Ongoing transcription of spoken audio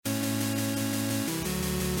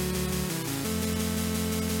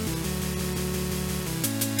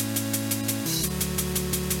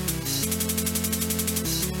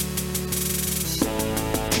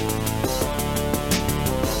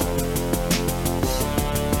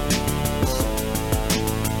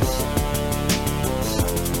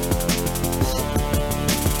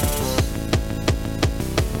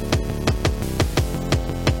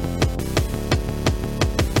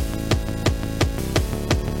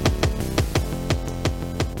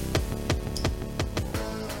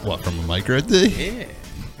What, from a micro D? Yeah.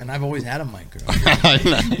 And I've always had a micro.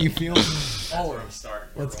 You feel me? Oh,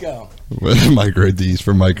 let's go. Micro D's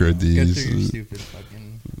for micro D's. Get through your stupid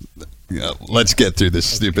fucking... Yeah, let's get through this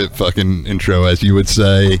stupid fucking intro, as you would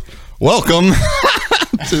say. Welcome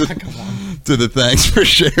to the Thanks for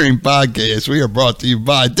Sharing podcast. We are brought to you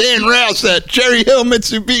by Dan Rouse at Cherry Hill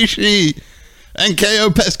Mitsubishi and KO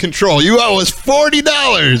Pest Control. You owe us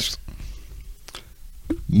 $40.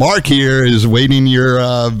 Mark here is waiting your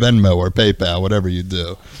Venmo or PayPal, whatever you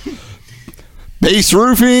do. Base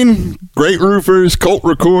Roofing, great roofers, Colt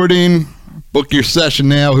Recording. Book your session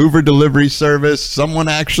now. Hoover Delivery Service. Someone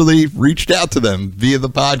actually reached out to them via the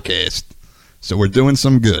podcast. So we're doing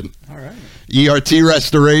some good. All right. ERT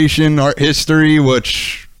Restoration, Art History,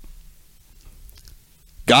 which...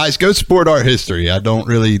 Guys, go support Art History. I don't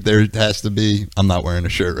really... There has to be... I'm not wearing a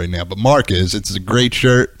shirt right now, but Mark is. It's a great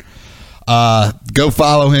shirt. Go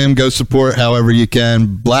follow him. Go support however you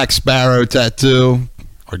can. Black Sparrow Tattoo.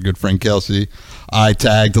 Our good friend Kelsey. I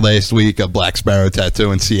tagged last week a Black Sparrow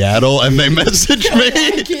tattoo in Seattle, and they messaged me.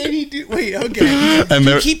 Why can't he do... Wait, okay. And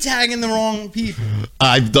you keep tagging the wrong people.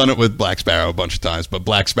 I've done it with Black Sparrow a bunch of times, but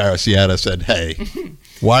Black Sparrow Seattle said, hey,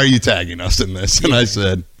 why are you tagging us in this? And I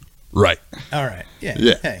said, right. All right.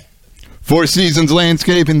 Yeah. Hey. Four Seasons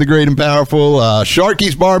Landscaping, The Great and Powerful,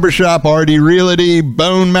 Sharky's Barbershop, RD Realty,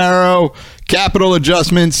 Bone Marrow, Capital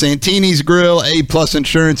Adjustment, Santini's Grill, A-Plus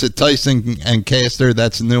Insurance at Tyson and Castor.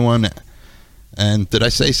 That's a new one. And did I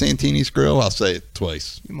say Santini's Grill? I'll say it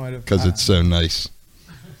twice. You might have. Because it's so nice.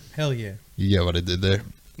 Hell yeah. You get what I did there?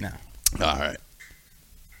 No. All right.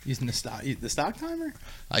 Using the stock timer?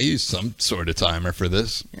 I used some sort of timer for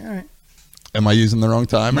this. Yeah, all right. Am I using the wrong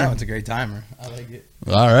timer? No, it's a great timer. I like it.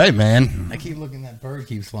 All right, man. I keep looking, that bird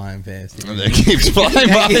keeps flying past. It keeps flying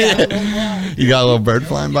by. You got a little bird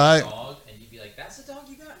flying by? Dog, and you'd be like, that's the dog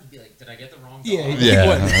you got? You'd be like, did I get the wrong dog? Yeah.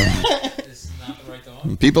 This is not the right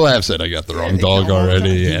dog? People have said I got the wrong dog already.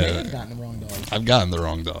 Yeah. I've gotten the wrong dog. I've gotten the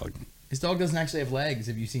wrong dog. His dog doesn't actually have legs.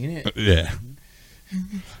 Have you seen it? Yeah.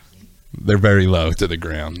 They're very low to the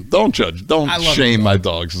ground. Don't judge. Don't shame my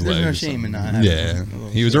dog's legs. There's no shame in that. Yeah.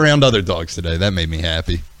 He was around other dogs today. That made me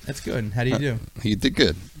happy. That's good. How do you do? He did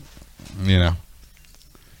good. You know.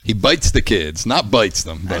 He bites the kids. Not bites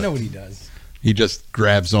them. But I know what he does. He just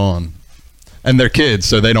grabs on. And they're kids,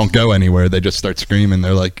 so they don't go anywhere. They just start screaming.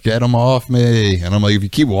 They're like, get him off me. And I'm like, if you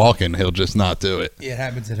keep walking, he'll just not do it. Yeah, it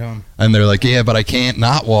happens at home. And they're like, yeah, but I can't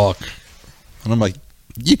not walk. And I'm like,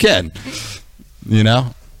 you can. You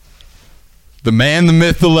know? The man, the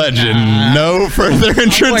myth, the legend. No further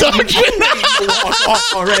introduction.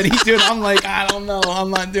 Already, dude. I'm like, I don't know.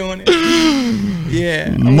 I'm not doing it.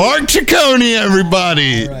 Yeah. Mark Ciccone,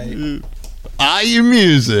 everybody. All right. IU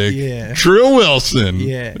Music. Yeah. Trill Wilson.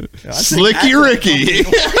 Yeah. Slicky Ricky.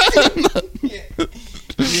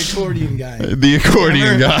 The accordion guy. The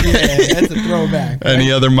accordion guy. Yeah, that's a throwback. Right?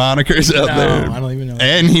 Any other monikers out there? No, I don't even know.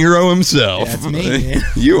 And Hero himself. Yeah, that's me, man.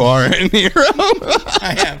 You are an hero.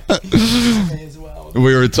 I am. As well.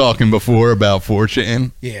 We were talking before about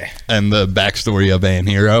 4chan. Yeah. And the backstory of An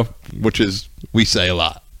Hero, which is, we say a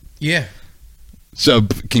lot. Yeah. So,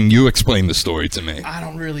 can you explain the story to me? I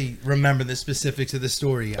don't really remember the specifics of the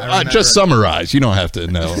story. Just summarize. You don't have to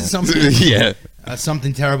know. Yeah.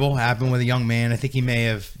 Something terrible happened with a young man. I think he may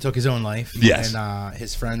have took his own life. Yes. And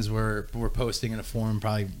his friends were posting in a forum,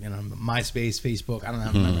 probably MySpace, Facebook. I don't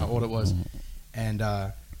remember what it was. And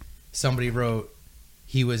somebody wrote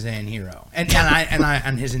he was an hero,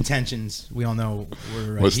 and his intentions, we all know,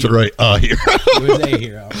 were was to write a hero. He was a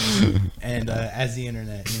hero. And as the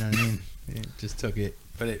internet, you know what I mean. It just took it,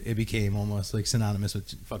 but it became almost like synonymous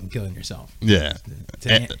with fucking killing yourself. Yeah.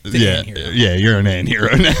 Yeah, you're an An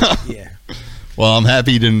Hero now. Yeah. Well, I'm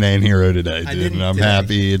happy you did an An Hero today, dude. And I'm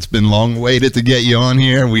happy. It's been long waited to get you on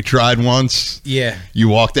here. We tried once. Yeah. You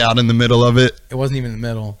walked out in the middle of it. It wasn't even in the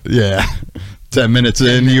middle. Yeah. 10 minutes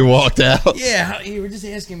in, you walked out. Yeah, you were just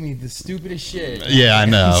asking me the stupidest shit. Yeah, I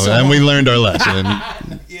know. And we learned our lesson.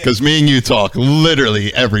 Because me and you talk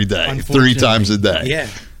literally every day, 3 times a day. Yeah.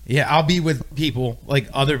 Yeah, I'll be with people, like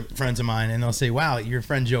other friends of mine, and they'll say, wow, your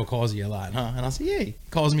friend Joe calls you a lot, huh? And I'll say, yeah, he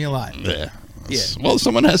calls me a lot. Yeah. Yeah. Well,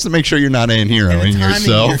 someone has to make sure you're not An Hero in yourself. And the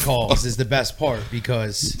timing of your calls is the best part,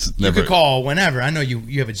 because you could call whenever. I know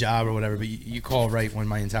you have a job or whatever, but you call right when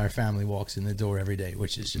my entire family walks in the door every day,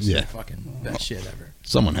 which is just the fucking best shit ever.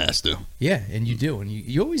 Someone has to. Yeah, and you do, and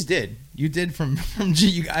you always did. You did from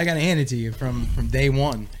I gotta hand it to you from day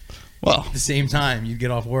one. Well, at the same time, you'd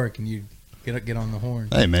get off work and you'd get on the horn.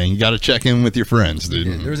 Hey man, you got to check in with your friends,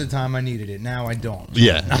 dude. There was a time I needed it. Now I don't.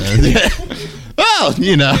 Yeah. Well,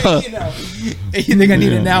 you know. You think I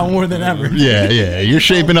need it now more than ever? Yeah. You're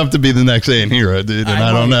shaping up to be the next A and hero, dude, and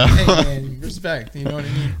I don't know. Hey, man, respect. You know what I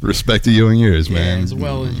mean? Respect to you and yours, man. Yeah, as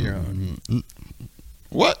well as your own.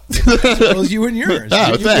 What? As well as you and yours.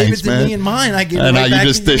 Oh, you thanks, gave it to man. me and mine. I gave it And right now back you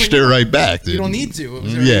just to dished and it yours. right back, dude. You don't need to. It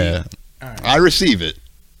was already, Yeah. All right. I receive it.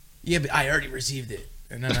 Yeah, but I already received it.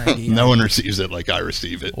 And then I No one receives it like I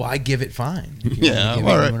receive it. Well, I give it fine. If you Yeah, want to give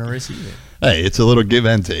all it, right. you want to receive it. Hey, it's a little give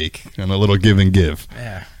and take and a little give and give.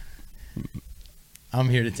 Yeah. I'm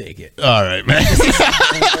here to take it. All right, man.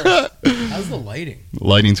 How's the lighting?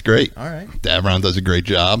 Lighting's great. All right. Davron does a great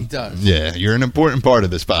job. He does. Yeah, you're an important part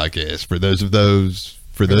of this podcast. For those of those,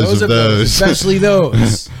 especially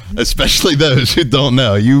those. especially those who don't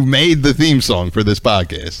know, you made the theme song for this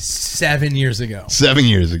podcast 7 years ago. 7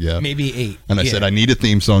 years ago. Maybe 8. And I said, I need a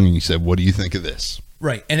theme song, and you said, what do you think of this?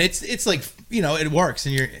 Right, and it's like, you know, it works,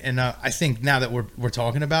 and I think now that we're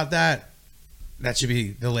talking about that should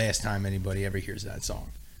be the last time anybody ever hears that song.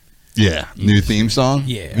 Yeah, new theme song.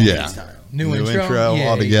 Yeah, yeah, it's time. New intro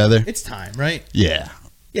all together. It's time, right? Yeah.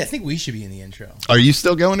 Yeah, I think we should be in the intro. Are you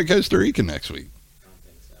still going to Costa Rica next week? I don't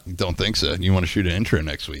think so. Don't think so. You want to shoot an intro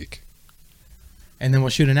next week And then we'll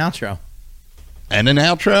shoot an outro. and an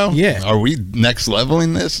outro? Yeah. Are we next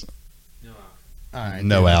leveling this? No. All right.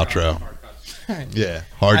 No dude. outro. Hard cuts. Yeah,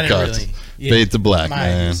 I hard didn't cuts. really- yeah. Fade to black, My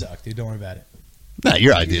man. ideas suck, dude. Don't worry about it. Nah,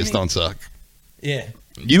 your ideas don't suck. Yeah.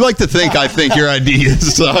 You like to think I think your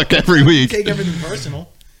ideas suck every week. Take everything personal.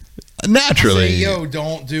 Naturally. Say, yo,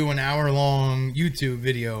 don't do an hour-long YouTube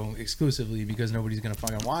video exclusively because nobody's gonna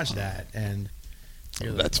fucking watch that. And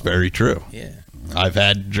you're like, That's oh, very true. yeah, I've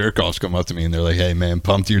had jerk-offs come up to me and they're like, hey, man,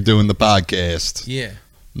 pumped you're doing the podcast. yeah.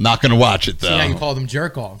 Not going to watch it, though. See, now you call them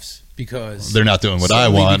jerk-offs because They're not doing what I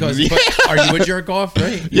solely want. because- but are you a jerk-off?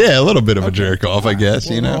 Right? Yeah, a little bit of a Okay. jerk-off, I guess,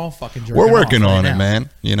 Well, you we're know. all fucking jerking We're working off on right it, now. man,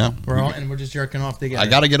 you know. We're just jerking off together. I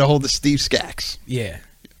got to get a hold of Steve Skaggs. Yeah,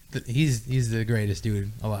 he's the greatest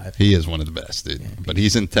dude alive. He is one of the best, dude. Yeah, But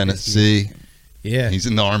he's in Tennessee. Yeah. He's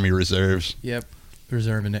in the Army Reserves. Yep.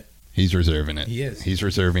 Reserving it. He's reserving it. He is. He's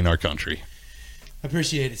reserving our country.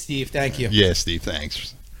 Appreciate it, Steve. Thank you. Yeah, Steve,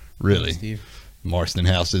 thanks. Really. Steve. Marston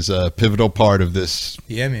House is a pivotal part of this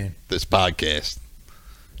Yeah, man. podcast.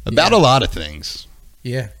 About Yeah. a lot of things.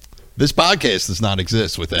 Yeah. This podcast does not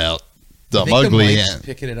exist without I Dumb think Ugly. the mic's And,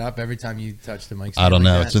 picking it up every time you touch the mic. I don't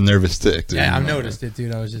know. Like It's a nervous tick, dude. yeah, I've noticed it,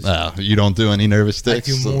 dude. I was just. Oh, you don't do any nervous I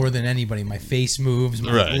ticks? do more than anybody. My face moves,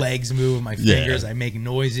 my Right. legs move, my Yeah. fingers. I make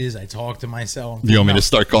noises. I talk to myself. You want me No. to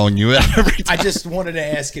start calling you out every I time? just wanted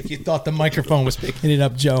to ask if you thought the microphone was picking it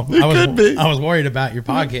up, Joe. It I was, could be. I was worried about your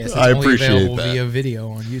podcast. It's I only appreciate available that. via video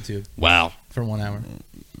on YouTube Wow. for 1 hour.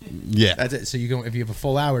 Yeah. That's it. So you go if you have a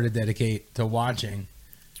full hour to dedicate to watching.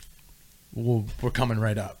 We're coming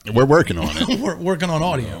right up. We're working on it. We're working on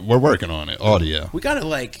audio. We're working on it. Audio. We got to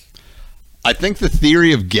like, I think the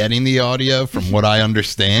theory of getting the audio, from what I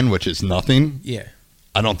understand, which is nothing, yeah.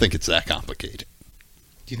 I don't think it's that complicated.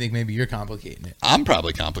 Do you think maybe you're complicating it? I'm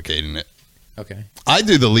probably complicating it. Okay. I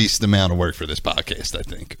do the least amount of work for this podcast, I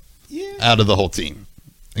think, Yeah. out of the whole team,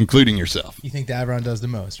 including yourself. You think Davron does the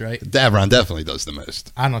most, right? Davron definitely does the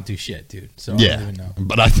most. I don't do shit, dude. So I Yeah, don't even know.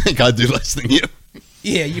 but I think I do less than you.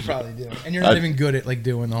 Yeah, you probably do. And you're not I- even good at like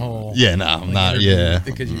doing the whole. Yeah, no, I'm like, not. interview Yeah,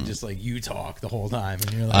 Because you're just like you talk the whole time,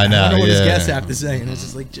 and you're like, I know, don't know what his yeah. guests have to say, and it's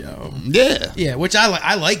just like Joe. yeah. Yeah, which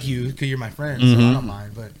I like you because you're my friend, so Mm-hmm. I don't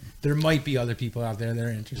mind. But there might be other people out there that are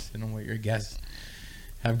interested in what your guests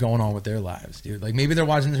have going on with their lives, dude. Like maybe they're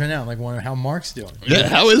watching this right now, like wondering how Mark's doing. Yeah,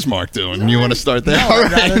 how is Mark doing? You want to start there? No, All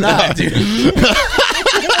I'd rather right, not, no. dude.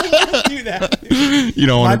 Do that. Dude. You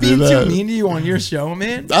don't Am I want to do being that? too mean to you on your show,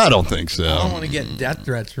 man? I don't think so. I don't want to get death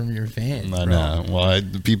threats from your fans. I bro. know. Well,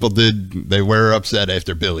 people did. They were upset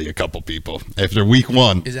after Billy. A couple people after week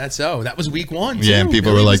one. Is that so? That was week 1. Yeah, and too.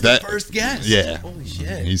 people Billy were was like the that- first guest. Yeah. Holy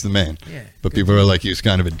shit. He's the man. Yeah. But people were like, he was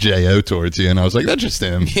kind of a Jo towards you, and I was like, that's just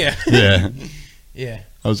him. Yeah. Yeah. Yeah.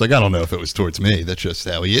 I was like, I don't know if it was towards me. That's just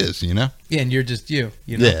how he is, you know. Yeah, and you're just you.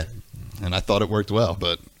 You know? Yeah. And I thought it worked well,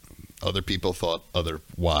 but other people thought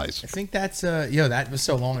otherwise. I think that's that was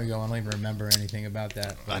so long ago. I don't even remember anything about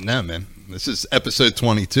that. I know, man. This is episode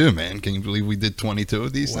 22, man. Can you believe we did 22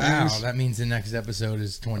 of these Wow, things? that means the next episode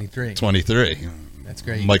is 23. 23. That's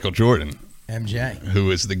great. Michael Jordan, MJ.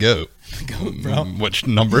 who is the GOAT. Goat, bro. Which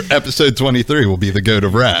number? Episode 23 will be the GOAT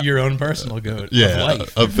of rap. Your own personal goat. Yeah, Of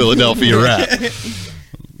life. of Philadelphia rap.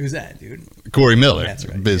 Who's that, dude? Corey Miller, That's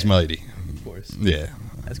right, Biz yeah. Mighty. Of course. Yeah.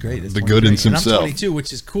 That's great. It's The 23. Goodens And I'm himself. 22,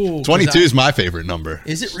 which is cool. 'cause 22 is my favorite number.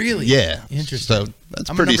 Is it really? Yeah. Interesting. So that's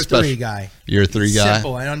I'm pretty a number special. 3 guy. You're a 3 guy?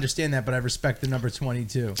 Simple. I understand that, but I respect the number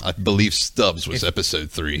 22. I believe Stubbs was If-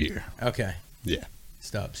 episode 3 here. Okay. Yeah.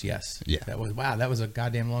 Stubbs, yes. Yeah. That was a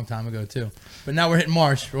goddamn long time ago too. But now we're hitting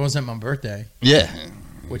March. It wasn't my birthday, Yeah.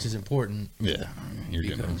 which is important Yeah. You're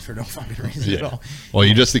gonna. because for no fucking reason at Yeah. all. Well,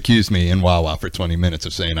 you just accused me in Wawa for 20 minutes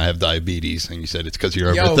of saying I have diabetes, and you said it's because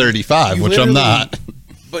you're Yo, over 35, you which I'm literally- not.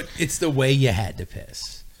 But it's the way you had to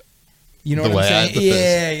piss. You know The what way I I'm had saying? to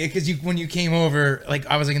piss. Yeah, because when you came over, like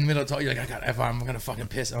I was like in the middle of talking, you're like, I'm gonna fucking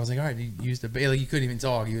piss. I was like, all right, you used to, like you couldn't even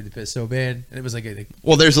talk. You had to piss so bad, and it was like,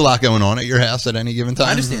 Well, there's a lot going on at your house at any given time.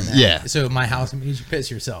 I understand that. Yeah. So my house means you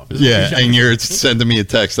piss yourself. is what Yeah, trying and to you're say. sending me a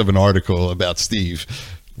text of an article about Steve.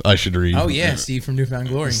 I should read. Oh yeah, Steve from Newfound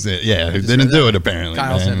Glory. Yeah, who just didn't read do that. it apparently.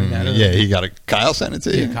 Kyle sent me man. that. Yeah, he got a. Kyle sent it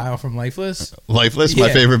to you. Yeah, Kyle from Lifeless. Lifeless, my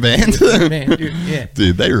Yeah. favorite band. Man, dude, yeah.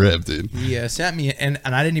 Dude, they rip, dude. He sent me, and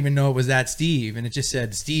I didn't even know it was that Steve, and it just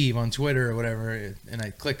said Steve on Twitter or whatever, and I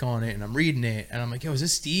click on it, and I'm reading it, and I'm like, yo, is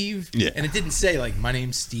this Steve? Yeah. And it didn't say, like, my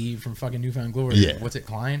name's Steve from fucking Newfound Glory. Yeah. What's it,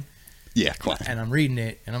 Klein? Yeah, Klein. And I'm reading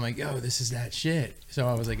it, and I'm like, yo, this is that shit. So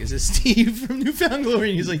I was like, is this Steve from Newfound Glory?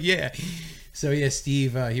 And he's like, yeah. So yeah,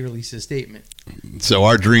 Steve, he released a statement. So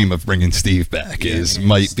our dream of bringing Steve back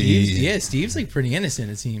might Steve's, be. yeah, Steve's like pretty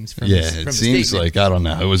innocent, it seems. From Yeah, his, from it the seems statement. like I don't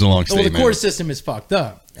know. It was a long Well, statement. the court system is fucked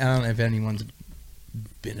up. I don't know if anyone's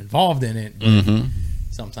been involved in it. But Mm-hmm.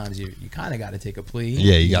 sometimes you kind of got to take a plea.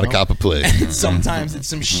 Yeah, you got to know? cop a plea. And sometimes it's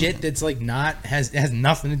some shit that's like has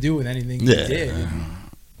nothing to do with anything you Yeah. did.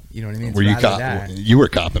 You know what I mean? It's Were you rather that. you were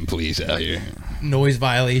copping pleas out here? Noise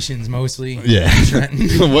violations mostly. Yeah.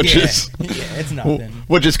 Trenton. Which yeah. is- yeah, it's nothing.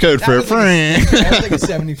 Which is code That for a was like friend. That was like a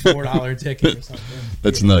 $74 ticket or something.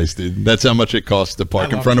 That's Yeah. nice, dude. That's how much it costs to park I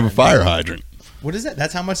in love front of a that. fire hydrant. What is that?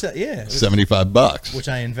 That's how much that? Yeah. It was- $75. Which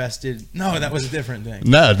I invested. No, that was a different thing.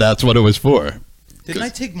 No, that's what it was for. Didn't I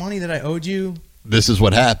take money that I owed you? This is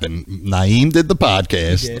what happened. Naeem did the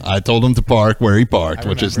podcast. He did. I told him to park where he parked, I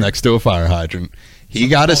which is remember. next to a fire hydrant. He Somebody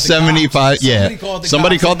got a called the 75. cops. Yeah.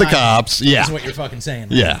 Somebody called the and I- cops. Yeah. That's what you're fucking saying.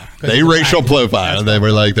 right? Yeah. 'Cause They it's a racial black dude. profile. That's They what-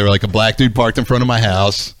 were like a black dude parked in front of my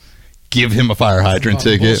house. Give him a fire hydrant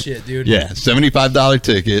fucking ticket. bullshit, dude. Yeah, $75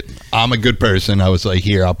 ticket. I'm a good person. I was like,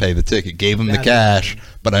 here, I'll pay the ticket. Gave him the That's cash,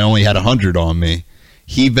 but I only had 100 on me.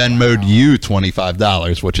 He Venmoed you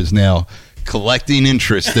 $25, which is now collecting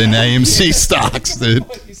interest in AMC stocks, dude.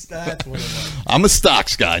 That's what it was. I'm a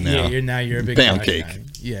stocks guy now. Yeah, you're a big Pound black cake. guy.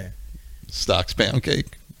 Yeah, Stocks pound cake.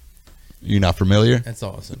 You not familiar? that's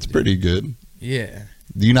awesome. It's dude. pretty good. Yeah,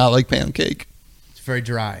 Do you not like pound cake? it's very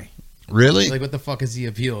dry. Really? Like, what the fuck is the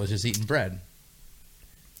appeal? It's just eating bread.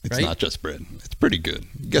 It's right? not just bread. It's pretty good.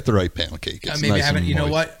 You get the right pound cake. It's Maybe nice I haven't. and You know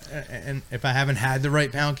moist. what? And if I haven't had the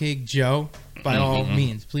right pound cake, Joe, by all Mm-hmm.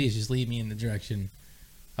 means, please just lead me in the direction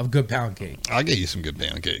of good pound cake. I'll get you some good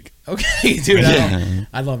pound cake. Okay, dude. Yeah.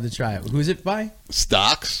 I'd love to try it. Who's it by?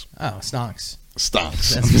 Stocks? Oh, Stonks.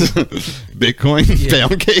 Stocks. That's- Bitcoin? Yeah.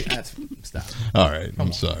 Pound cake? That's stop. All right. Come I'm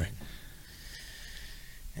on. sorry.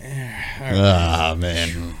 All right. Ah,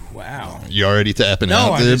 man. Wow. You already tapping No,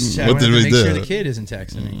 out, I dude? just I What wanted did to we make do? sure the kid isn't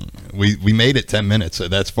texting me. We made it 10 minutes, so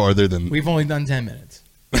that's farther than We've only done 10 minutes.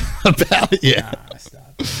 about. Yeah. Ah,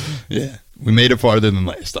 stop. Yeah. We made it farther than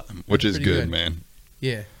last time, which is Pretty good, good. man.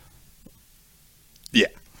 Yeah. Yeah.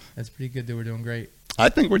 That's pretty good that we're doing great. I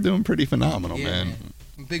think we're doing pretty phenomenal, Yeah, man.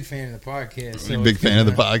 I'm a big fan of the podcast. You So a big if fan of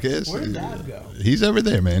the you're gonna- podcast? Where did Dad go? He's over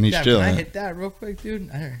there, man. He's Dad, can I chilling. hit that real quick, dude?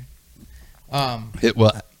 Hit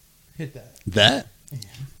what? Hit that. That?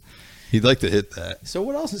 He'd like to hit that. So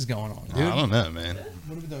what else is going on, dude? I don't know, man.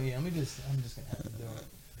 What are we doing? Yeah, I'm just gonna have to do it.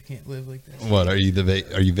 I can't live like this. What are you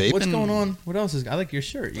are you vaping? What's going on? What else is? I like your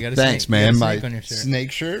shirt. You got a Thanks, snake. You man. got a My snake on your shirt.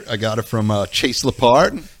 snake shirt. I got it from Chase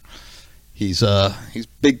Lapart. He's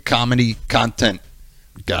big comedy content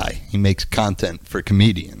guy. He makes content for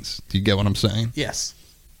comedians. Do you get what I'm saying? Yes,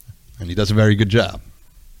 And he does a very good job.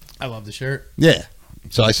 I love the shirt. Yeah.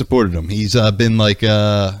 So I supported him. He's been like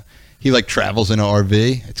he like travels in an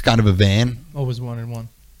RV. It's kind of a van. Always wanted one.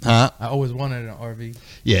 Huh? I always wanted an RV.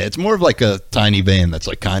 Yeah, it's more of like a tiny van that's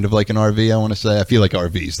like kind of like an RV, I want to say. I feel like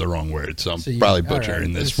RV is the wrong word, so I'm So you- probably all butchering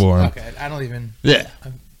right, this it's- for him. Okay, I don't even. Yeah.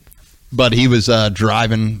 But he was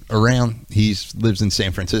driving around. He lives in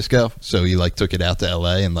San Francisco, so he like took it out to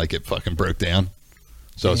LA and like it fucking broke down.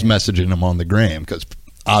 So I was Damn. messaging him on the gram because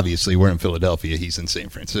obviously we're in Philadelphia. He's in San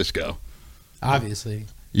Francisco. Obviously,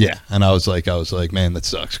 Yeah, and I was like, man, that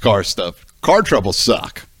sucks. Car troubles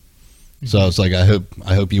suck. So I was like, I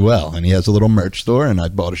hope you well. And he has a little merch store, and I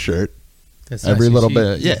bought a shirt. that's Every nice. little You-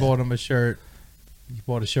 bit, yeah. You bought him a shirt. You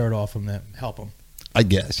bought a shirt off him to help him. I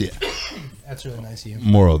guess, yeah. That's really nice of you.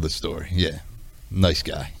 Moral of the story, yeah. Nice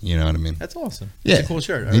guy, you know what I mean? That's awesome. Yeah, It's a cool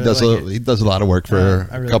shirt. I he really does like it. he does a lot of work for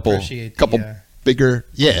I really a couple appreciate the, bigger.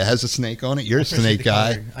 Yeah, it has a snake on it. You're a appreciate snake the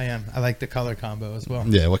guy. color. I am. I like the color combo as well.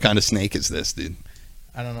 Yeah, what kind of snake is this, dude?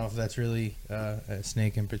 I don't know if that's really a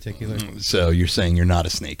snake in particular. So you're saying you're not a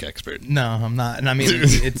snake expert? No, I'm not. And I mean,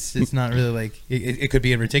 it's not really like it could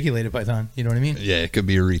be a reticulated python. You know what I mean? Yeah, it could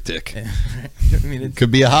be a retic. Yeah. I mean, It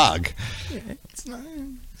could be a hog. it's not.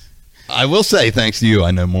 I will say, thanks to you,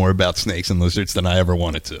 I know more about snakes and lizards than I ever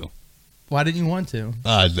wanted to. Why didn't you want to?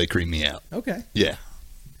 They creep me out. Okay. Yeah.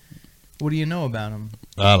 What do you know about them?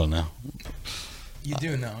 I don't know. You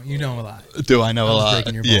do know. You know a lot. Do I know a lot?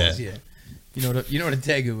 Breaking your balls, yeah. You know what a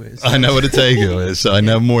tegu is. I know what a tegu is, so I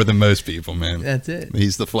know more than most people, man. That's it.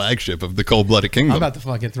 He's the flagship of the cold-blooded kingdom. I'm about to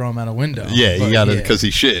fucking throw him out a window. Yeah, but you got to, because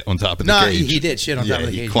he shit on top of the No, cage. he did shit on top of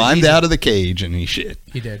the He cage. climbed out of the cage and he shit.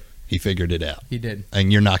 He did. He figured it out. He did.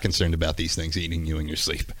 And you're not concerned about these things eating you in your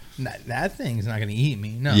sleep. That thing's not going to eat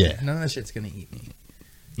me. No. Yeah. None of that shit's going to eat me.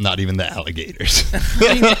 Not even the alligators.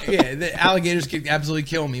 Yeah, the alligators could absolutely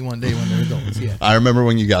kill me one day when they're adults. Yeah. I remember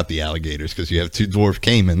when you got the alligators because you have two dwarf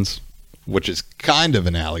caimans, which is kind of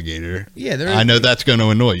an alligator. Yeah, I know that's going to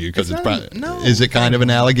annoy you because It's it's, not- probably. no. Is it kind of an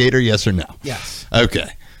alligator? Yes or no? Yes. Okay.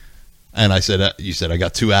 And I said, you said I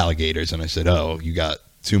got two alligators, and I said, oh, you got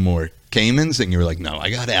two more caimans, and you were like, no, I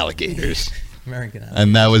got alligators. American alligators.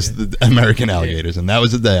 And that was the American alligators, and that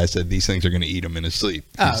was the day I said these things are going to eat him in his sleep.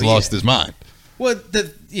 He's Oh, lost yeah. his mind. Well,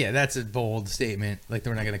 that's a bold statement. Like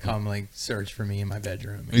they're not going to come like search for me in my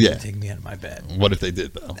bedroom and Yeah. take me out of my bed. What if they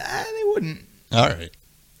did though? They wouldn't. All right.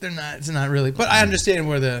 They're not. It's not really. But I understand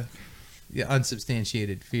where the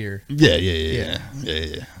unsubstantiated fear. Yeah.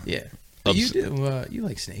 Yeah. But you do. You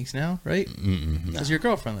like snakes now, right? No. Does your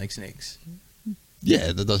girlfriend like snakes?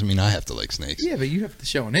 Yeah, that doesn't mean I have to like snakes. Yeah, but you have to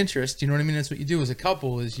show an interest. You know what I mean? That's what you do as a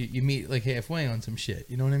couple. Is you meet like halfway on some shit.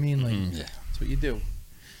 You know what I mean? Like Yeah. that's what you do.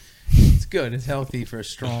 It's good. It's healthy for a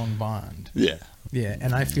strong bond. Yeah. Yeah,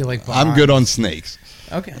 and I feel like I'm good on snakes.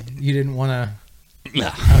 Okay, you didn't want to.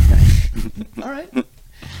 Nah. Okay. All right.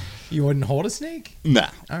 You wouldn't hold a snake? Nah.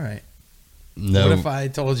 All right. No. What if I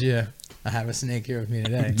told you I have a snake here with me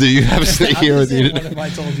today? Do you have a snake I'm here just with you saying, today? what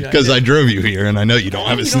if I told you? Because I did? drove you here, and I know you don't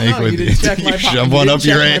have a You don't snake know. with You you. didn't check You my shove you one didn't up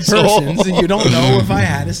your check my asshole. person, so you don't know if I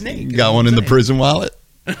had a snake. You got one in the prison wallet?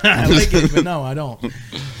 I like it, but no, I don't.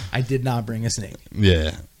 I did not bring a snake.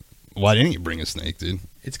 Yeah. Why didn't you bring a snake, dude?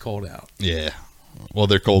 It's cold out. Yeah. Well,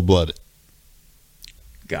 they're cold-blooded.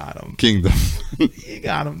 Got him. Kingdom. You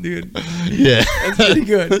got him, dude. Yeah. That's pretty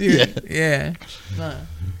good, dude. Yeah. Nah.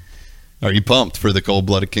 Are you pumped for the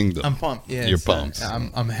cold-blooded kingdom? I'm pumped. Yeah, You're it's, pumped.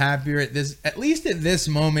 I'm happier at this. At least at this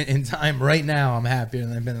moment in time, right now, I'm happier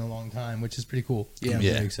than I've been in a long time, which is pretty cool. Yeah, I'm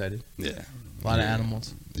Yeah. very excited. Yeah. A lot of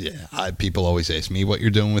animals. Yeah. People always ask me what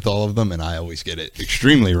you're doing with all of them, and I always get it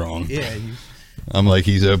extremely wrong. Yeah, I'm like,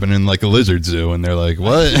 he's opening like a lizard zoo, and they're like,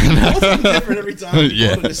 what? Something different every time. You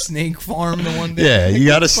Yeah. go to the snake farm the one day. Yeah, you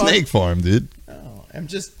got a Fuck. snake farm, dude. Oh, I'm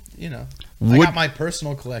just, I Would- got my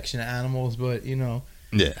personal collection of animals, but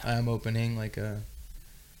Yeah. I'm opening like a,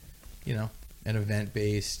 an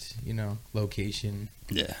event-based, location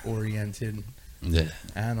Yeah. oriented Yeah.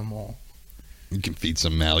 animal. You can feed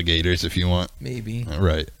some alligators if you want. Maybe.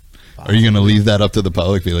 Right. Are you going to leave that up to the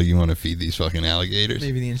public? Be like, you want to feed these fucking alligators?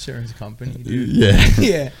 Maybe the insurance company, dude. Yeah.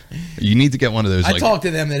 Yeah. You need to get one of those. I like, talked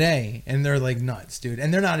to them today, and they're like nuts, dude.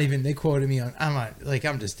 And they're not even. They quoted me on.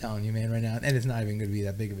 I'm just telling you, man, right now, and it's not even going to be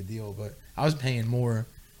that big of a deal. But I was paying more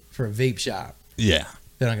for a vape shop Yeah.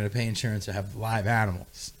 than I'm going to pay insurance to have live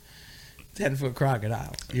animals, 10-foot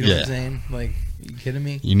crocodiles. You know what Yeah. I'm saying? Like, you kidding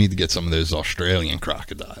me? You need to get some of those Australian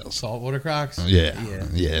crocodiles. Saltwater crocs. Yeah. Yeah.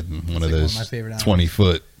 Yeah. One like of one of those my favorite animals.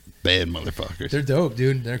 20-foot bad motherfuckers. They're dope,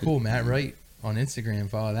 dude. They're cool. Matt Wright on Instagram.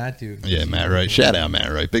 Follow that dude. Yeah, Matt Wright. Shout out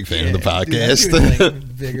Matt Wright. Big fan of the Dude, that podcast. dude's,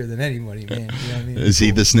 like, bigger than anybody, man. You know what I mean? Is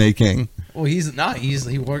he the Snake King? Well, he's not.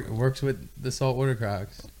 He works with the saltwater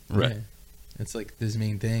crocs. Right. Yeah. It's like his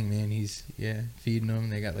main thing, man. He's feeding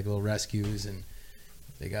them. They got like little rescues, and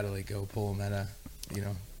they got to like go pull them out of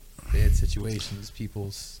bad situations.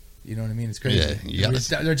 People's, you know what I mean? It's crazy. Yeah, you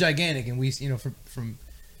gotta- They're gigantic, and we from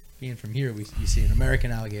being from here, you see an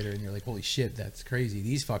American alligator, and you're like, holy shit, that's crazy.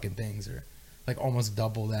 These fucking things are like almost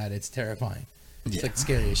double that. It's terrifying. It's Yeah. like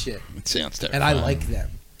scary as shit. It sounds terrifying. And I like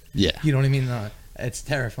them. Yeah. You know what I mean? It's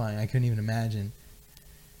terrifying. I couldn't even imagine.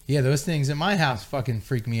 Yeah, those things at my house fucking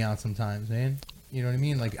freak me out sometimes, man. You know what I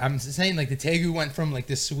mean? Like, I'm saying, like, the tegu went from like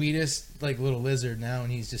the sweetest like little lizard now,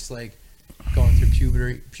 and he's just like going through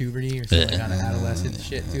puberty or something, like kind of adolescent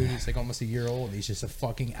shit, dude. He's like almost a year old, and he's just a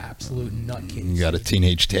fucking absolute nutcase. You got a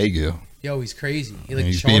teenage Tegu. Yo, he's crazy. He like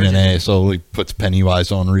He's being an charges. asshole. He puts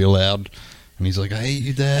Pennywise on real loud. And he's like, I hate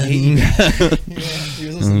you, Dad. I hate you, Dad. Yeah, he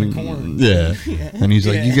was listening to Korn. Yeah. And he's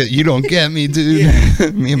like, you don't get me,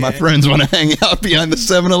 dude. Me and my friends want to hang out behind the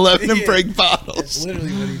 7-Eleven and Yeah. break That's bottles.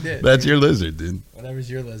 literally what he did. That's your lizard, dude. Whatever Whatever's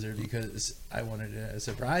your lizard, because I wanted to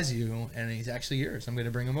surprise you, and he's actually yours. I'm going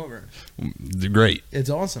to bring him over. Great. It's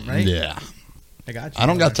awesome, right? Yeah. I got you. I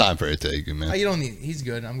don't got time for a taken, man. Oh, you don't need. He's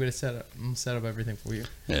good. I'm going to set up everything for you.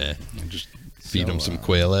 Yeah. Just feed So, him some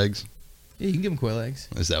quail eggs. Yeah, you can give him quail eggs.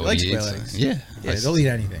 Is that He what likes he quail eats? eggs. Yeah. Yeah, they'll eat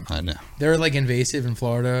anything. I know. They're like invasive in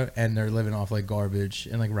Florida, and they're living off like garbage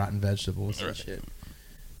and like rotten vegetables and Right. shit.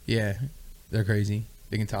 Yeah, they're crazy.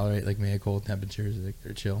 They can tolerate like mad cold temperatures. Like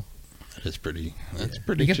they're chill. That's pretty. That's Yeah.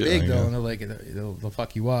 pretty They get chill, big I though, guess. and they're like they'll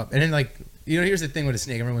fuck you up. And then like here's the thing with a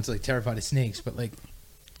snake. Everyone's like terrified of snakes, but like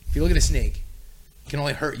if you look at a snake, it can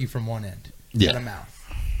only hurt you from one end. It's Yeah. got a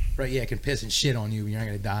mouth. Right? Yeah, it can piss and shit on you, but you're not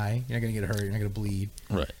gonna die. You're not gonna get hurt. You're not gonna bleed.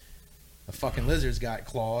 Right. A fucking lizard's got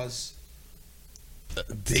claws,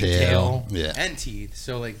 big Tail, tail, yeah. and teeth.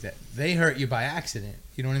 So like that, they hurt you by accident.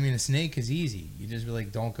 You know what I mean? A snake is easy. You just be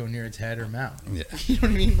like, don't go near its head or mouth. Yeah. You know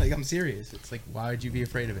what I mean? Like I'm serious. It's like, why would you be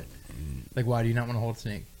afraid of it? Like, why do you not want to hold a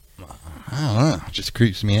snake? I don't know. It just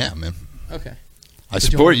creeps me out, man. Okay, I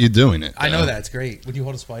support you doing it. I know though. that's great. Would you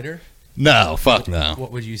hold a spider? No, fuck no.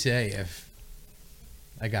 What would you say if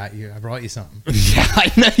I got you? I brought you something. Yeah,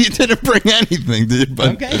 I know you didn't bring anything, dude. But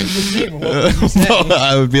Okay, just saying, what would you say? well,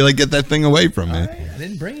 I would be like, get that thing away from me. All right, I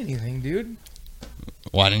didn't bring anything, dude,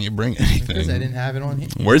 Why didn't you bring anything? because I didn't have it on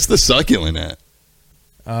hand. Where's the succulent at?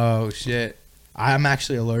 Oh shit! I'm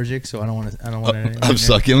actually allergic, so I don't want to. I don't want it. Of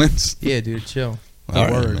succulents? Yeah, dude, chill. The All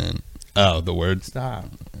right, word. man. Oh, the word Stop.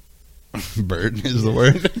 bird is the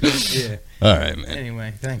word? Yeah. All right, man.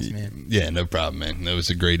 Anyway, thanks, man. Yeah, no problem, man. That was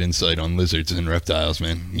a great insight on lizards and reptiles,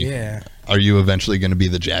 man. Yeah. Are you eventually going to be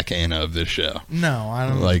the Jack Hanna of this show? No, I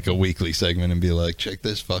don't. Like a weekly segment and be like, check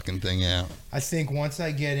this fucking thing out. I think once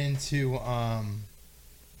I get into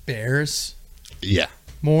bears Yeah.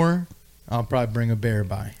 more, I'll probably bring a bear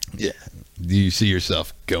by. Yeah. Do you see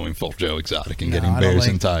yourself going full Joe Exotic and No, getting I don't bears like-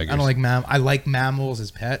 and tigers? I don't like I like mammals as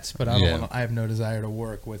pets, but I don't. Yeah. I have no desire to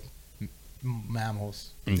work with mammals,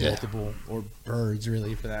 Yeah. multiple, or birds,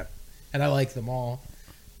 really, for that. And I like them all,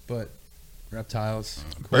 but reptiles,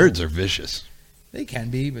 cool. Birds are vicious. They can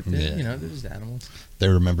be, but they're, Yeah. they're just animals. They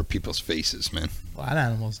remember people's faces, man. A lot of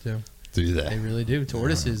animals do. Do They they? really do.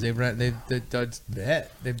 Tortoises. They've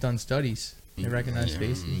done studies. They recognize Yeah.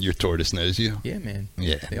 faces. Your tortoise knows you? Yeah, man.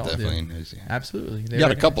 Yeah, They all definitely do. knows you. Absolutely. They You got a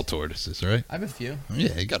recognize- couple tortoises, right? I have a few.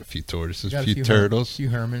 Yeah, you got a few tortoises, Got a few turtles, few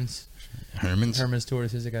Hermans. Hermans. Hermans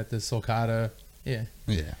tortoises. I got the sulcata. Yeah.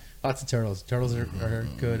 Yeah. Lots of turtles. Turtles are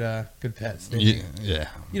good pets. They Yeah, make-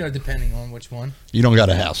 yeah. depending on which one. You don't got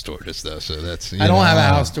a house tortoise though, so that's. I don't have a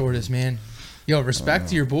house tortoise, man. Yo, respect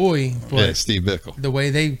to your boy, but Yeah, Steve Bickle. the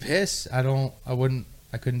way they piss, I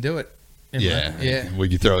couldn't do it. Yeah, Yeah.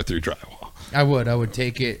 Would you throw it through drywall? I would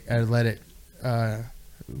take it. I'd let it. I'd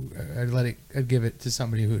give it to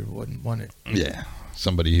somebody who wouldn't want it. Yeah,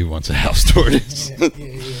 somebody who wants a house tortoise. Yeah.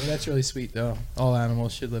 That's really sweet, though. All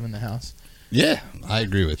animals should live in the house. Yeah, I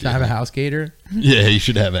agree with Should you. I have a house gator? Yeah, you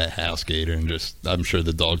should have a house gator, and I'm sure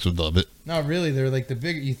the dogs would love it. No, really. They're like the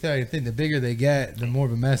bigger you think. The bigger they get, the more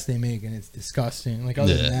of a mess they make, and it's disgusting. Like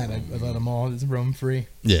other than Yeah. that, I'd let them all just roam free.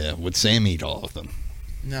 Yeah, would Sam eat all of them?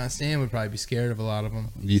 No, Sam would probably be scared of a lot of them.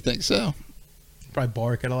 Do you think so? Probably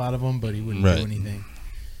bark at a lot of them, but he wouldn't Right. do anything.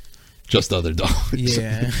 Just other dogs.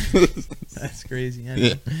 Yeah, that's crazy. I know.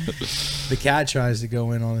 Yeah. The cat tries to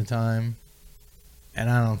go in all the time, and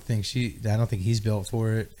I don't think he's built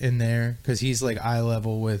for it in there because he's like eye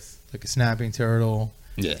level with like a snapping turtle,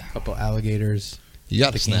 Yeah. a couple alligators. You got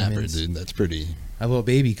a The snapper, caimans. dude. That's pretty. My little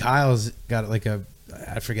baby Kyle's got like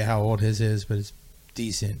I forget how old his is, but it's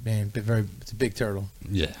decent, man. But it's a big turtle.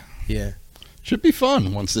 Yeah. Yeah, Should be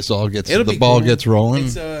fun once this all gets It'll the be ball cool. gets rolling.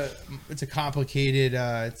 it's a complicated.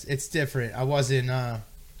 It's different. I wasn't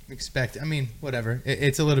expect. I mean, whatever.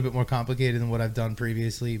 It's a little bit more complicated than what I've done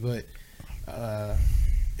previously, but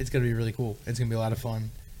it's gonna be really cool. It's gonna be a lot of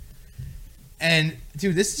fun. And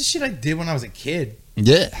dude, this is the shit I did when I was a kid.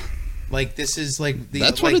 Yeah. Like this is like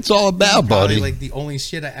That's what it's all about, probably, buddy. Like the only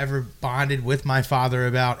shit I ever bonded with my father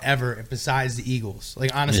about ever, besides the Eagles.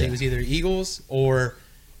 Like honestly, Yeah. it was either Eagles or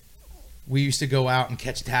we used to go out and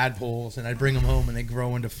catch tadpoles, and I'd bring them home, and they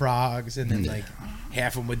grow into frogs, and then Yeah. like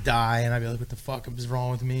half of them would die, and I'd be like, "What the fuck is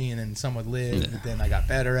wrong with me?" And then some would live, Yeah. and then I got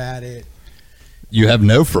better at it. You have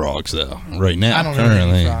no frogs though, right now. I don't know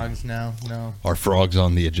currently, any frogs now. No, are frogs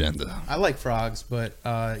on the agenda? I like frogs, but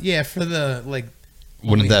yeah, for the like.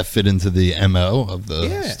 Wouldn't only- that fit into the MO of the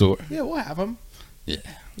yeah, store? Yeah, we'll have them. Yeah.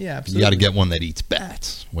 Yeah, You absolutely. got to get one that eats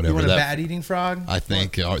bats, You whatever want a that. bat eating frog? I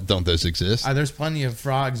think don't those exist? There's plenty of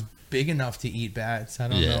frogs big enough to eat bats. I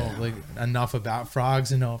don't Yeah. know like enough about frogs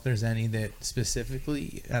to know if there's any that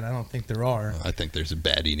specifically, and I don't think there are. I think there's a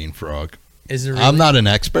bat eating frog. Is there? Really? I'm not an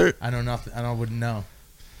expert. I don't know. I wouldn't know.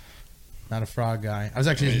 Not a frog guy. I was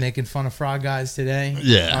actually just making fun of frog guys today.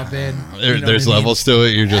 Yeah. Not bad. There's levels to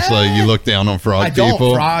it. You're just like, you look down on frog I don't.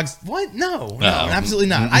 people. Frogs. What? No, absolutely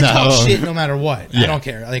not. I talk shit no matter what. Yeah. I don't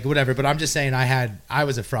care. Like, whatever. But I'm just saying I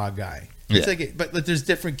was a frog guy. It's Yeah. like, but there's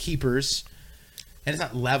different keepers. And it's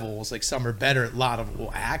not levels. Like, some are better. A lot of them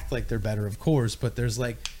will act like they're better, of course. But there's,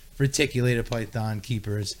 like, reticulated python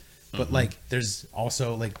keepers. But, like, there's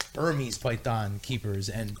also, like, Burmese python keepers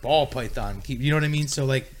and ball python keepers. You know what I mean? So,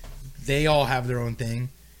 like, they all have their own thing.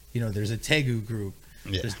 You know, there's a tegu group.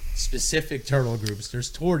 Yeah. There's specific turtle groups. There's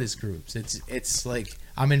tortoise groups. It's like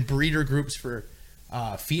I'm in breeder groups for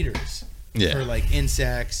feeders. Yeah. For, like,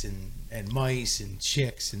 insects and mice and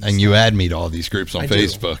chicks. And You stuff. add me to all these groups on I do.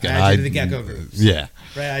 Facebook. And I add you to the gecko groups. Yeah.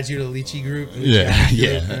 Right, I add you to the lychee group.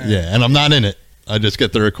 Yeah. And I'm not in it. I just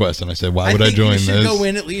get the request, and I said, "Why would I think join you should this?" go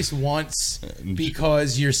in at least once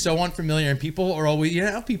because you're so unfamiliar, and people are always, you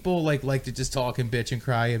know, how people like to just talk and bitch and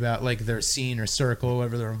cry about like their scene or circle,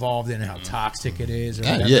 whatever they're involved in, and how toxic it is. Or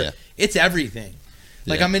whatever. Yeah. It's everything.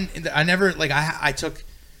 Like Yeah. I took.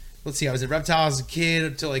 Let's see, I was in reptiles as a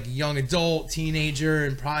kid to like young adult, teenager,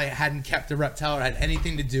 and probably hadn't kept a reptile or had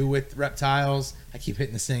anything to do with reptiles. I keep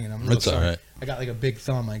hitting this thing, and I'm real That's all sorry. right. I got like a big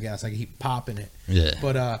thumb, I guess. I keep popping it. Yeah.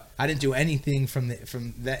 But I didn't do anything from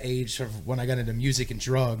that age of when I got into music and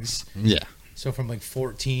drugs. Yeah. So from like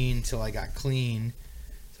 14 till I got clean.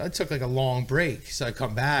 So I took like a long break. So I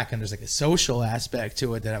come back and there's like a social aspect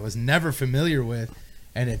to it that I was never familiar with,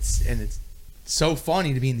 and it's so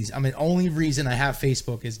funny to be in these. I mean, only reason I have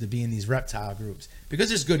Facebook is to be in these reptile groups because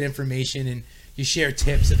there's good information and you share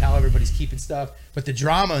tips of how everybody's keeping stuff. But the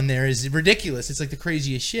drama in there is ridiculous. It's like the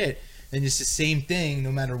craziest shit. And it's the same thing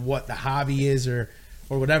no matter what the hobby is or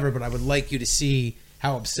whatever. But I would like you to see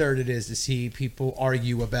how absurd it is to see people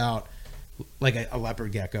argue about like a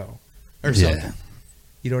leopard gecko or something. Yeah.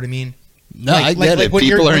 You know what I mean? No, I get it.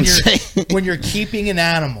 People are insane. When you're keeping an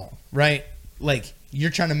animal, right? Like you're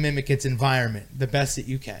trying to mimic its environment the best that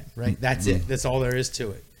you can, right? That's it. That's all there is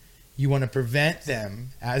to it. You want to prevent them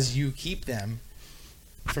as you keep them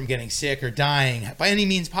from getting sick or dying by any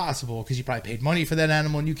means possible because you probably paid money for that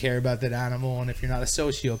animal and you care about that animal. And if you're not a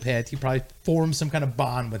sociopath, you probably form some kind of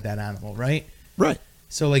bond with that animal, right? Right.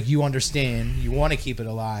 So like you understand, you want to keep it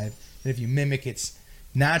alive. And if you mimic its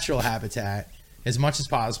natural habitat as much as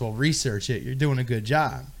possible, research it, you're doing a good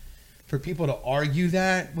job. For people to argue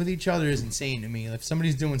that with each other is insane to me. If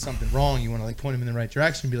somebody's doing something wrong, you want to like point them in the right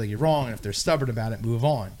direction and be like, you're wrong. And if they're stubborn about it, move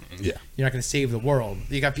on. Yeah. You're not going to save the world.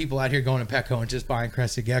 You got people out here going to Petco and just buying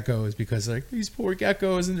crested geckos because like these poor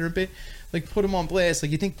geckos and they're a bit like put them on blast.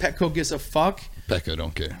 Like you think Petco gives a fuck? Petco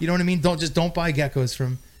don't care. You know what I mean? Don't buy geckos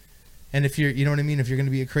from. And if you're, you know what I mean? If you're going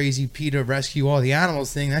to be a crazy PETA rescue all the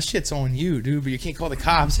animals thing, that shit's on you, dude. But you can't call the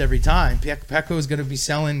cops every time. Petco's going to be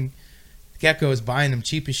selling geckos, buying them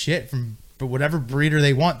cheap as shit from whatever breeder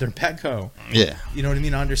they want. They're Petco. Yeah. You know what I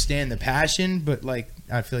mean? I understand the passion, but like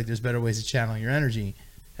I feel like there's better ways to channel your energy.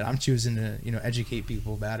 And I'm choosing to, you know, educate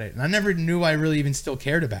people about it. And I never knew I really even still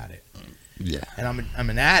cared about it. Yeah. And I'm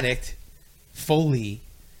an addict fully.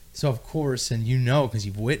 So of course, and you know, because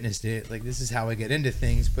you've witnessed it, like this is how I get into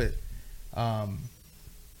things. But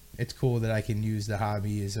it's cool that I can use the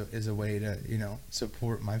hobby as a way to, you know,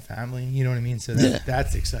 support my family. You know what I mean? So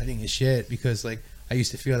that's exciting as shit because like I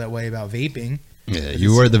used to feel that way about vaping. Yeah,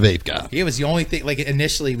 you were the vape guy. It was the only thing, like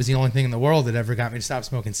initially it was the only thing in the world that ever got me to stop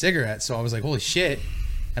smoking cigarettes. So I was like, holy shit.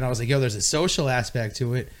 And I was like, yo, there's a social aspect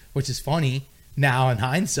to it, which is funny now in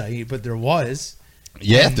hindsight, but there was.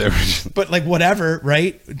 Yeah, And- there was. But like whatever,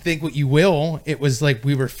 right? Think what you will. It was like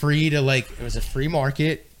we were free to like, it was a free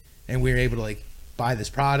market and we were able to like buy this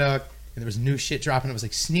product and there was new shit dropping. It was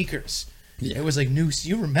like sneakers. Yeah. It was like new,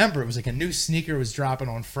 you remember, it was like a new sneaker was dropping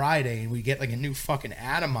on Friday and we get like a new fucking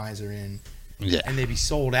atomizer in Yeah. and they'd be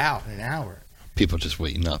sold out in an hour. People just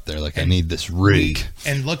waiting up there like, I need this rig.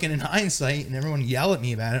 And looking in hindsight, and everyone yell at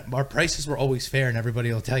me about it, our prices were always fair, and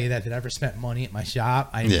everybody will tell you that ever spent money at my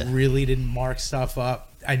shop. I really didn't mark stuff up.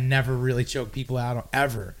 I never really choked people out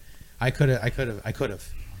ever. I could have.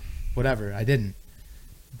 Whatever. I didn't.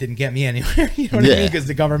 Didn't get me anywhere. You know what I mean? Because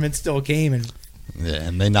the government still came and. Yeah,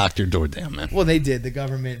 and they knocked your door down, man. Well, they did. The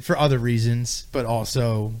government for other reasons, but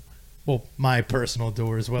also, well, my personal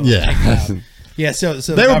door as well. Yeah. Yeah, so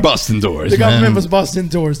They were busting doors. The government man. was busting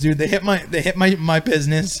doors, dude. They hit my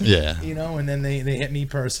business. Yeah. You know, and then they hit me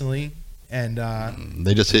personally, and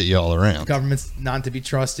They just hit you all around. government's not to be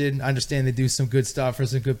trusted. I understand they do some good stuff for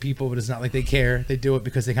some good people, but it's not like they care. They do it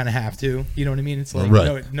because they kind of have to. You know what I mean? It's like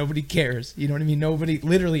Right. nobody cares. You know what I mean? Nobody.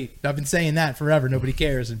 Literally, I've been saying that forever. Nobody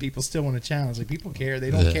cares, and people still want to challenge. Like people care. They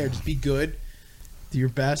don't care. Just be good. Do your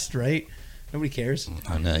best, right? Nobody cares.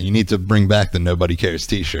 I know. You need to bring back the Nobody Cares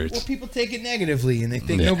Well, T-shirts. people take it negatively and they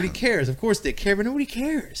think Yeah. nobody cares. Of course they care, but nobody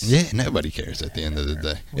cares. Yeah, nobody cares at the end of the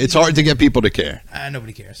day. It's hard to get people to care.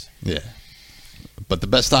 Nobody cares. Yeah. But the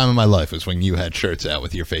best time of my life was when you had shirts out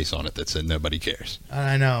with your face on it that said Nobody Cares.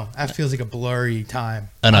 I know. That feels like a blurry time.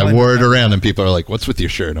 And I like wore it that. around and people are like, what's with your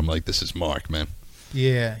shirt? I'm like, this is Mark, man.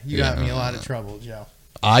 Yeah, you got Yeah. me in a lot of trouble, Joe.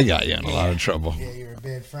 I got you in a lot of trouble. Yeah, you're a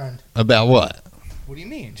bad friend. About what? What do you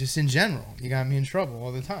mean? Just in general, you got me in trouble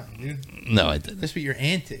all the time, dude. No, I didn't. That's what your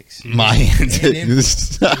antics. My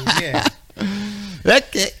antics. Yeah,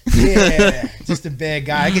 Okay. yeah. Just a bad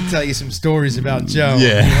guy. I could tell you some stories about Joe.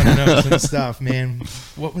 Yeah. You want to know some stuff, man?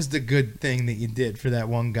 What was the good thing that you did for that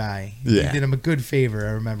one guy? Yeah. You did him a good favor.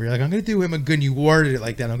 I remember. You're like, I'm gonna do him a good. And you worded it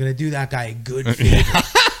like that. I'm gonna do that guy a good favor.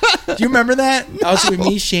 Do you remember that? I was with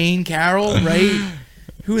me, Shane, Carroll, right?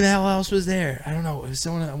 Who the hell else was there? I don't know. It was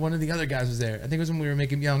someone. One of the other guys was there. I think it was when we were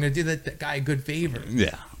making. I'm gonna do that guy a good favor.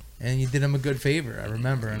 Yeah. And you did him a good favor. I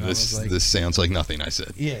remember. And I was like, This sounds like nothing I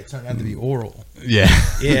said. yeah, it turned out to be oral. Yeah.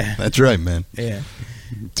 Yeah. That's right, man. Yeah.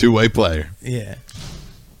 Two-way player. Yeah.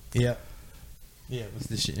 Yep. Yeah.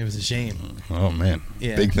 It was a shame. Oh, man.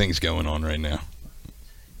 Yeah. Big things going on right now.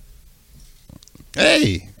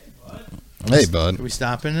 Hey. Hey, bud. Are we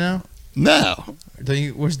stopping now? No.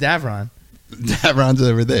 Where's Davron? Davron's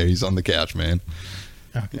over there. He's on the couch, man.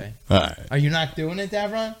 Okay. All right. Are you not doing it,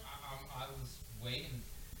 Davron? I was waiting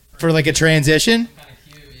For like a transition? kind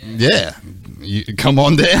of cute. Yeah. You, come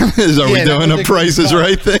on down. Are we doing a Price is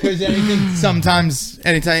Right thing? Because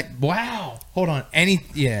anytime. Wow. Hold on.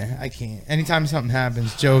 I can't. Anytime something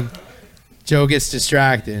happens, Joe gets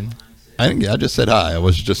distracted. I just said hi. I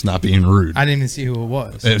was just not being rude. I didn't even see who it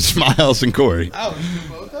was. It's Miles and Corey. Oh, you do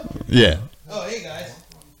both of them? Yeah. Oh, hey guys.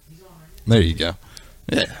 There you go.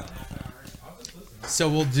 Yeah. So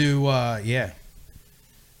we'll do. Yeah.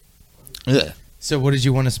 Yeah. So what did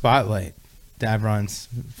you want to spotlight? Davron's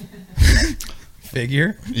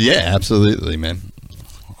figure? Yeah, absolutely, man.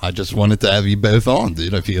 I just wanted to have you both on,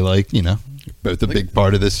 dude. I feel like, you're both a big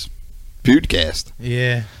part of this podcast.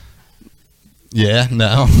 Yeah. Yeah,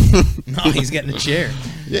 no. No, he's getting a chair.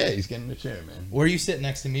 Yeah, he's getting a chair, man. Where are you sitting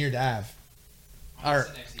next to me or Dav? Or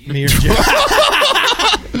sit next to you. me or Joe?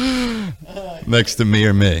 Next to me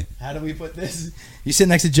or me. How do we put this? You sit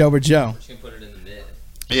next to Joe or Joe? Just gonna put it in the mid.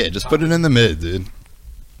 Yeah, just put it in the mid, dude.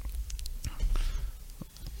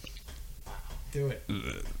 Do it.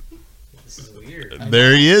 This is weird.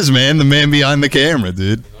 There he is, man. The man behind the camera,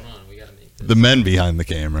 dude. Hold on, we gotta make this. The men behind the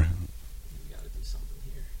camera. We gotta do something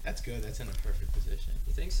here. That's good. That's in a perfect position.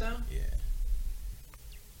 You think so? Yeah.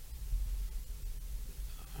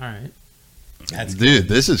 All right. That's Dude,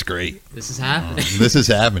 this is great. This is happening. This is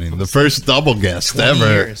happening. The first double guest 20 ever.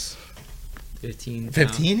 years. 15.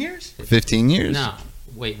 15 years? 15 years? No.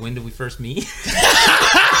 Wait, when did we first meet?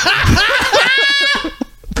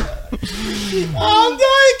 I'm done.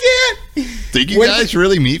 I can't. Did you When- guys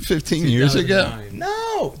really meet 15 years ago? 2009.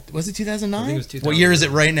 No. Was it 2009? I think it was What year is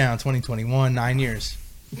it right now? 2021. 9 years.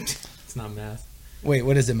 It's not math. Wait,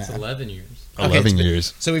 what is it, It's Matt? 11 years. Okay, 11 it's-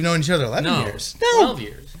 years. So we've known each other 11 No. years. 12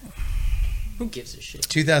 years. Who gives a shit?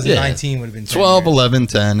 2019 would have been 10 12, years. 11,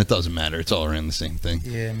 10. It doesn't matter. It's all around the same thing.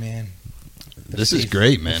 Yeah, man. The This is faithful-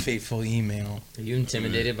 great, the man. faithful email. Are you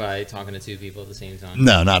intimidated by talking to two people at the same time?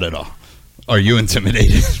 No, not at all. Are you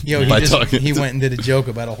intimidated Yo, by he talking? went and did a joke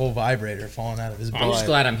about a whole vibrator falling out of his butt. I'm just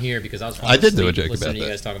glad I'm here because I was. I did do a asleep joke listening about to you that.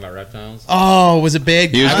 guys talking about reptiles. Oh, was it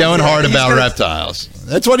big? He was going hard He's about gonna- reptiles.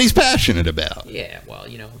 That's what he's passionate about. Yeah, well,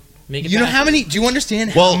 make it. You know how passionate. many? Do you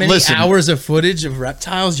understand Well, how many listen. hours of footage of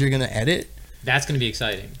reptiles you're gonna edit? That's gonna be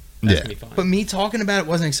exciting. That's Yeah. gonna be fun. But me talking about it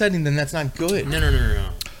wasn't exciting. Then that's not good. No.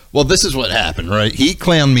 Well, this is what happened, right? He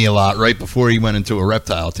clowned me a lot right before he went into a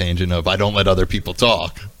reptile tangent of I don't let other people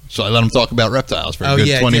talk. So I let him talk about reptiles for a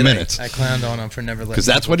good 20 I did. minutes. I clowned on him for never letting. Because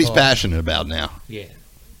that's what he's people talk. passionate about now. Yeah.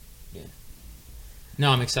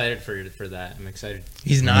 No, I'm excited for that. I'm excited.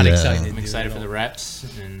 He's not Yeah. excited. I'm excited for the reps,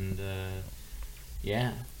 and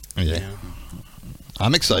yeah. Yeah. You know.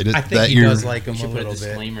 I'm excited I think that he you're. does like We him a should put a little bit.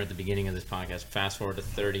 disclaimer at the beginning of this podcast. Fast forward to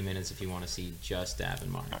 30 minutes if you want to see just Dav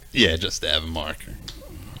and Mark. Yeah, just to have a marker.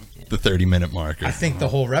 The 30-minute marker. I think the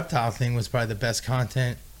whole reptile thing was probably the best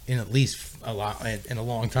content in at least in a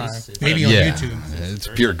long time. least- Maybe on yeah, YouTube. it's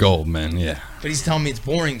pure gold, man. Yeah. But he's telling me it's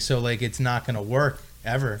boring, so like it's not gonna work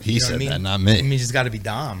ever. He You know what said I mean? that, not I me. mean, it's got to be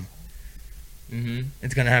Dom. Mm-hmm.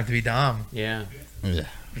 It's gonna have to be Dom. Yeah. Yeah.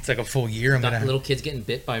 It's like a full year. I'm That gonna. little kid's getting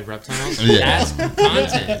bit by reptiles. Yeah. That's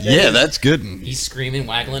content. Yeah, that's good. He's screaming,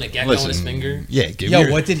 waggling a gecko with his finger. Yeah, give Yo,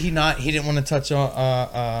 your- what did he not? He didn't want to touch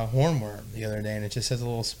a hornworm the other day, and it just has a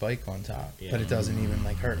little spike on top, but it doesn't even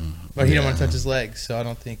like hurt. But he didn't want to touch his legs, so I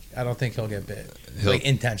don't think he'll get bit like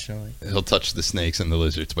intentionally. He'll touch the snakes and the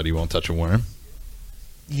lizards, but he won't touch a worm.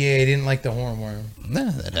 Yeah, he didn't like the hornworm. Nah,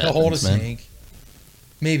 that happens, He'll hold a man. snake,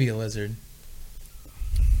 maybe a lizard.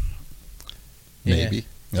 Maybe.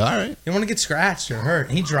 All right, You don't want to get scratched or hurt.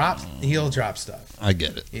 He'll drop stuff. I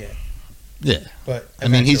get it. Yeah, Yeah, but I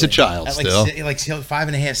mean, he's a eventually. child At still. like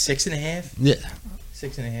 5.5, 6.5, Yeah,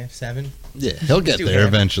 6.5, 7. yeah, he'll get Do there half.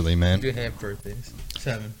 eventually, man. Do half birthdays.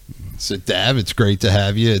 7. So, Dav, it's great to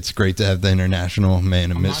have you. It's great to have the International Man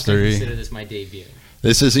of I'm not going to Mystery. consider this my debut.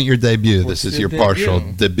 This isn't your debut. What's This is the your debut? partial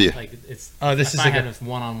debut. Like it's. Oh, this if is I like had a- a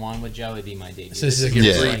one-on-one with Joe, it'd be my debut. So this is like your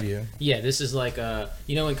Yeah. preview. Yeah, this is like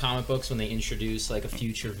you know in comic books when they introduce like a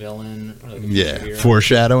future villain or like a future Yeah, hero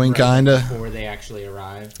foreshadowing, right kind of. before they actually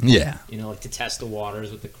arrive. Yeah, You know, like to test the waters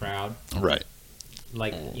with the crowd. right.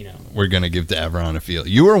 Like, you know, We're going to give Davron a feel.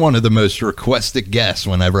 You were one of the most requested guests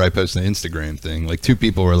whenever I post an Instagram thing. Like, 2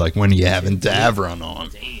 people were like, when are you having Davron on?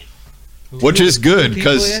 damn. Which is good,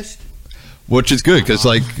 People because... asked? Which is good, because,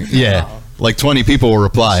 like, yeah, like 20 people will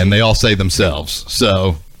reply, and they all say themselves.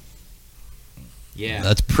 So, Yeah.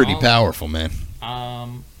 that's pretty Well, powerful, man.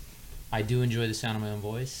 I do enjoy the sound of my own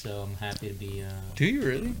voice, so I'm happy to be. Do you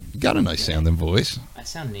really? You got a nice sounding voice. I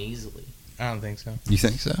sound nasally. I don't think so. You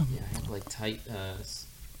think so? Yeah, I have like tight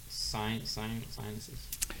sinuses.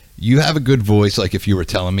 You have a good voice. Like, if you were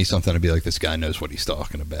telling me something, I'd be like, this guy knows what he's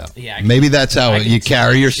talking about. Yeah, I Maybe that's how I can you explain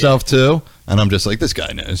carry shit. yourself, too. And I'm just like, this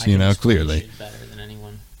guy knows, I you can know, explain clearly. shit better than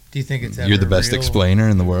anyone. Do you think it's You're the ever best real? explainer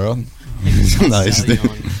in the world. I'll Nice, sell you dude.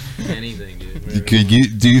 on anything, dude. You Whatever could you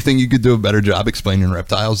do you think you could do a better job explaining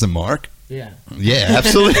reptiles than Mark? Yeah. Yeah,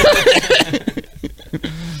 absolutely.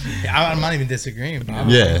 I'm not even disagreeing. Bro.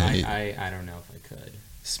 Yeah. I don't know if I could.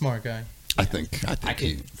 Smart guy. I think I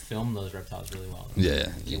he, could film those reptiles really well. yeah,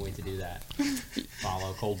 Can't wait to do that.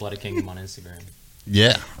 Follow Cold Blooded Kingdom on Instagram.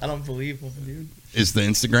 yeah. I don't believe him, dude. Is the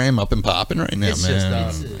Instagram up and popping right now, It's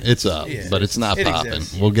just, man? It's up, yeah, but it's not it popping.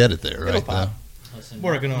 exists. We'll get it there, It'll right? pop. Though. Listen,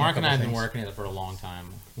 Working on a Mark and I have couple been things. working together for a long time.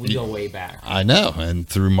 We go way back. I know, and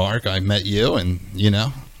through Mark, I met you, and you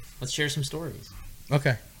know, Let's share some stories.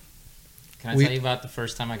 Okay. Can I We- tell you about the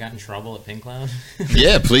first time I got in trouble at Pink Cloud?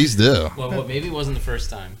 yeah, please do. Well, maybe it wasn't the first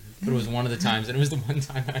time, but it was one of the times, and it was the one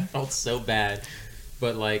time that I felt so bad.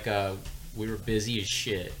 But like, we were busy as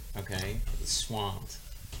shit. Okay, swamped,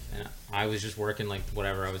 and I was just working like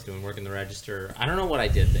whatever I was doing, working the register. I don't know what I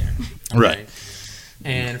did there. Okay? Right.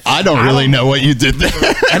 And I don't really know what you did there.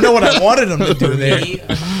 I know what I wanted him to do For there. me,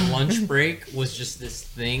 lunch break was just this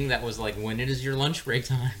thing that was like, when it is your lunch break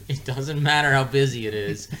time, it doesn't matter how busy it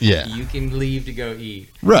is. Yeah. You can leave to go eat.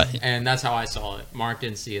 Right. And that's how I saw it. Mark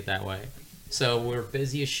didn't see it that way. So we're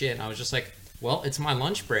busy as shit. And I was just like, well, it's my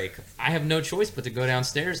lunch break. I have no choice but to go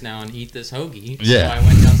downstairs now and eat this hoagie. Yeah. So I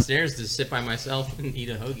went downstairs to sit by myself and eat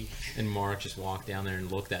a hoagie. And Mark just walked down there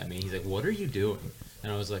and looked at me. He's like, what are you doing?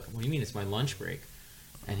 And I was like, what do you mean it's my lunch break?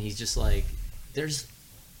 And he's just like, there's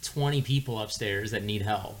 20 people upstairs that need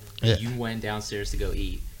help. Yeah. You went downstairs to go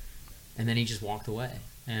eat. And then he just walked away.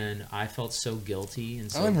 And I felt so guilty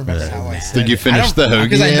and so I don't even remember Yeah. how I mad. said Did you it. finish the hoagie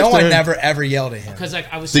Because I know I after? never ever yelled at him. Because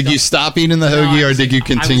like I was Did you stop eating the hoagie, or did you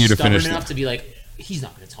continue to finish enough it? to be like, he's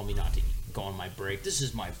not going to tell me not to go on my break. This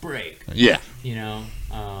is my break, Yeah, you know.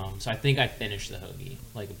 So I think I finished the hoagie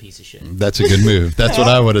like a piece of shit. that's a good move. That's what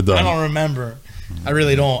I would have I done. don't remember. I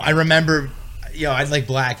really don't. I remember, I'd like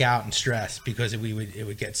black out and stress because it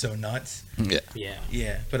would get so nuts. Yeah, Yeah,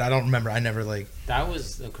 Yeah, but I don't remember. I never like. that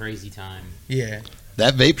was a crazy time. Yeah.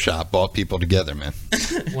 that vape shop brought people together, man.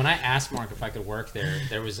 When I asked Mark if I could work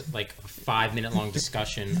there was like a 5-minute long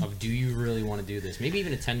discussion of, do you really want to do this? Maybe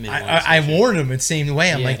even a 10-minute. I warned him the same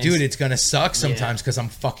way. I'm Yeah, like, and dude, s- it's gonna suck sometimes because I'm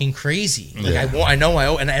fucking crazy. Like Yeah. I know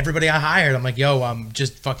and everybody I hired, I'm like, yo, I'm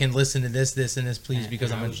just fucking listen to this, and this, please,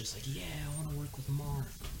 because I I'm. was just like, yeah, I want to work with Mark.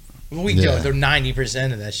 Yo,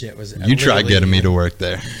 90% of that shit was. You tried literally- getting me to work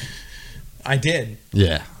there. I did.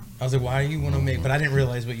 Yeah, I was like, why do you want to make? But I didn't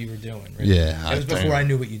realize what you were doing. Right? yeah. It was before I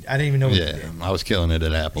knew what you. I didn't even know what you Yeah, did. I was killing it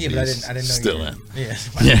at Applebee's. Yeah, but I didn't know. Still you am. Yeah.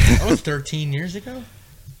 Yeah. That was 13 years ago.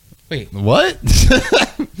 Wait, What?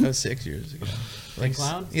 that was 6 years ago. Like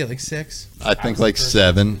Cloud? Yeah, like 6. I think like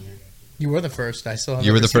 7. You were the first. I still have.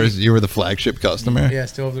 You were the receipt. first. You were the flagship customer. Yeah, I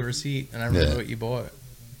still have the receipt, and I remember Yeah. what you bought.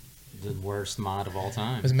 The worst mod of all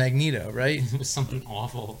time. It was Magneto, right? It was something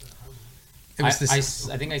awful. It was I this.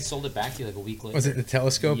 think I sold it back to you like a week later. Was it the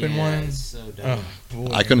telescoping yeah, one? It's so dope. Oh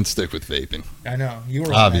boy. I couldn't stick with vaping. I know you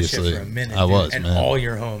were Obviously, on that shit for a minute. I was, and man. all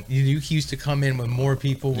your home. You used to come in with more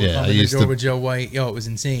people. We're Yeah, I bumping the used door to- with Joe White. Yo, it was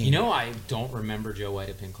insane. You know, I don't remember Joe White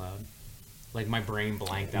at Pink Cloud. Like my brain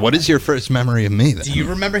blanked out. What is your first memory of me then? Do you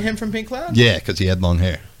remember him from Pink Cloud? Yeah, because he had long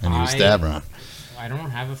hair and he was Stavron. I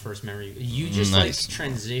don't have a first memory. You just Nice.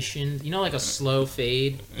 like transitioned. You know, like a slow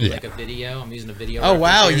fade, Yeah. like a video. I'm using a video. Oh reference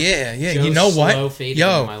wow, here. yeah. Joe You know slow what? faded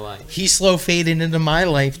Yo, into my life. he slow faded into my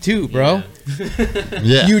life too, bro. Yeah.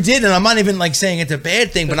 Yeah. You did, and I'm not even like saying it's a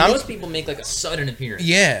bad thing, but I'm. Most people make like a sudden appearance.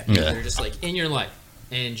 Yeah. Yeah. They're just like in your life.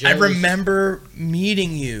 And Joe I was- remember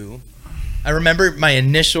meeting you. I remember my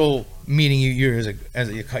initial meeting you.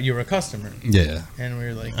 You were a customer, Yeah. and we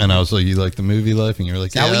were like. And I was like, you like the movie life? And you were like,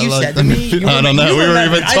 Is that yeah, what I you like said the to me? movie- You I don't know. you We were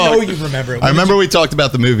remember- even I know talking. you remember. What I did remember we talked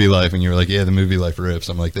about the movie life, and you were like, yeah, the movie life rips.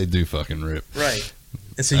 I'm like, they do fucking rip. Right.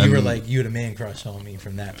 And so you were like, you had a man crush on me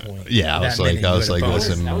from that point. Yeah, I That was like- minute I you was had a like, boner.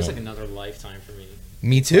 listen, That was like another lifetime for me.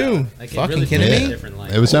 Me too. Like, it Fucking really kidding feels Yeah. me? different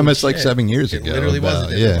life. It was Holy almost like shit. 7 years It ago. literally was a about-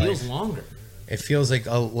 different It yeah. feels longer. It feels like It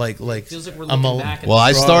feels like we're I'm looking a- back at Well,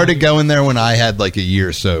 I Bro. started going there when I had like a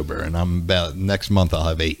year sober, and I'm about next month I'll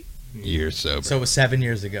have 8 years sober. So it was 7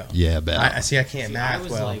 years ago. yeah, about. I see. I can't See, math I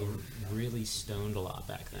was well. like really stoned a lot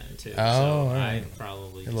back then too. Oh, so all I right.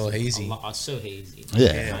 probably A little hazy. I was so hazy.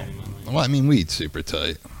 Yeah. Time in my life. Well, I mean, weed's super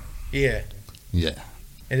tight. Yeah, Yeah.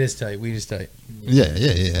 it is tight. Weed is tight.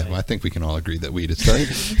 Yeah. Well, I think we can all agree that weed is tight.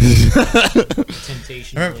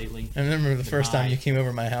 Temptations I remember- lately. I remember the first time you came over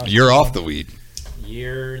to my house. You're off the weed.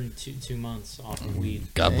 Year and two months off of weed,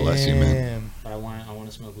 God bless you, man. Damn. but I want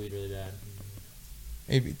to smoke weed really bad.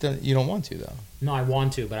 Maybe you don't want to though. No, I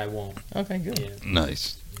want to, but I won't. Okay, good. Yeah.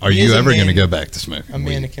 Nice. Are He you is a ever going to man- go back to smoking A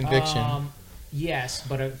man weed? of conviction. Yes,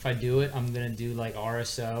 but if I do it, I'm gonna do like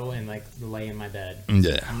RSO and like lay in my bed.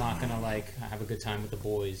 Yeah. I'm not gonna like have a good time with the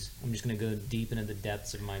boys. I'm just gonna go deep into the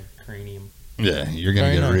depths of my cranium. Yeah, you're going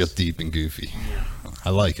to Very get nice. real deep and goofy. Yeah,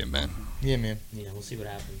 I like it, man. Yeah, man. yeah. We'll see what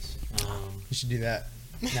happens. You should do that.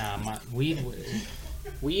 Nah, my weed.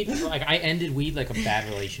 Like I ended weed like a bad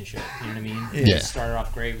relationship. You know what I mean? Yeah. It started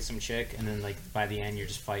off great with some chick, and then like by the end, you're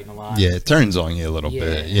just fighting a lot. Yeah, it turns on you a little Yeah,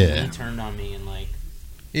 bit. and Yeah. He turned on me, and like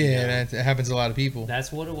Yeah, that happens to a lot of people.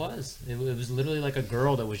 that's what it was. It was literally like a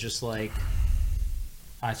girl that was just like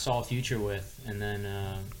I saw a future with, and then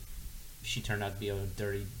she turned out to be a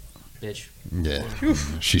dirty bitch. Yeah.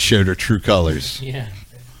 She showed her true colors. Yeah,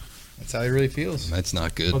 That's how he really feels. That's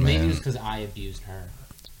not good, but maybe it was man. because I abused her.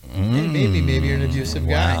 Hey, maybe you're an abusive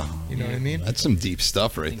guy. Wow. You know what I mean? That's some deep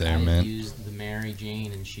stuff I right think there, I man. abused the Mary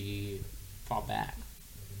Jane, and she fought back.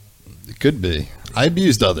 It could be. I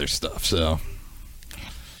abused other stuff, so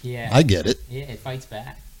Yeah, I get it. yeah, it fights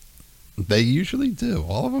back. They usually do.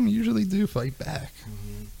 All of them usually do fight back.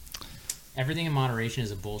 Everything in moderation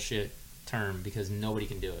is a bullshit term because nobody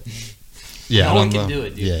can do it. Yeah, no I one don't can know. do it,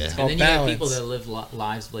 dude. Yeah. And then you have people balance. that live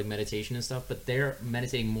lives of like meditation and stuff, but they're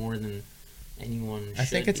meditating more than anyone should I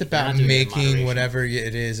think it's be. They're about not doing it in making moderation. whatever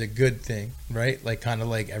it is a good thing, right? Like kind of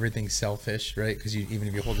like everything's selfish, right? Because even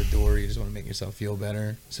if you hold the door, you just want to make yourself feel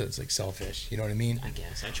better. So it's like selfish. You know what I mean? I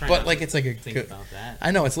guess I try. But not like to it's like a think good. about that.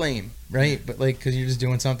 I know it's lame, right? But like because you're just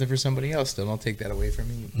doing something for somebody else. Still, don't take that away from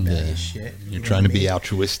me. You bag of shit. You You're know trying what to I be mean?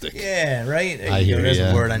 altruistic. Yeah, right. There I you go. hear There's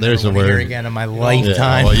ya. a word I There's never a want to hear word. again in my Yeah,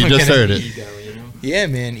 lifetime. well, you just heard it. Ego, you know. Yeah,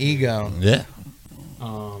 man, ego. Yeah.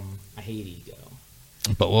 I hate ego.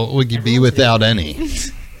 But what would you be Everyone's without any?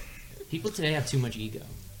 People today have too much ego.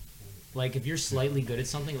 Like if you're slightly good at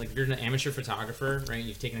something, like if you're an amateur photographer, right?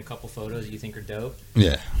 You've taken a couple photos you think are dope.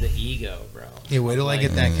 Yeah. The ego, bro. Yeah, wait till I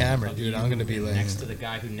get that Mm. camera, Of dude. you I'm gonna be like next to the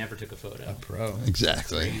guy who never took a photo. a pro.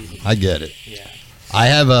 Exactly. I get it. Yeah. I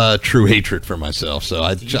have a true hatred for myself, so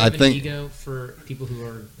Do you I have an think ego for people who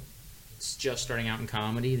are just starting out in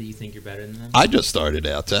comedy that you think you're better than them? I just started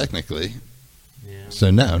out technically, Yeah. so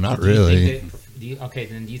no, not Do you think really. okay,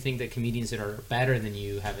 then do you think that comedians that are better than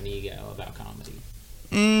you have an ego about comedy?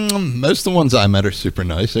 Most of the ones I met are super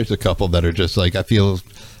nice. There's a couple that are just like I feel.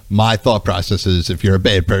 My thought process is if you're a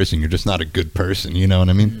bad person, you're just not a good person. You know what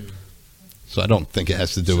I mean? So I don't think it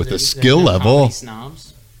has to do So with the there's skill no level. comedy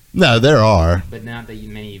snobs, No, there are. but not that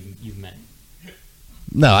many you've met.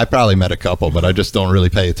 No, I probably met a couple, but I just don't really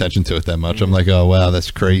pay attention to it that much. I'm like, oh wow,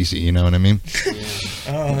 that's crazy. You know what I mean? Yeah.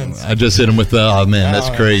 Oh, that's, I just hit him with the, oh man, that's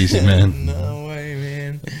oh, crazy, man. No way,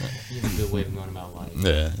 man. You have a good way of going about life.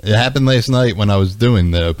 Yeah, it happened last night when I was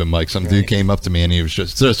doing the open mic. Some Right. dude came up to me and he was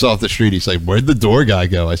just off the street. He's like, "Where'd the door guy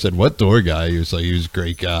go?" I said, "What door guy?" He was like, "He was a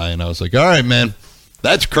great guy," and I was like, "All right, man,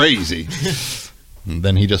 that's crazy." And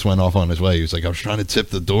then he just went off on his way. He was like, "I was trying to tip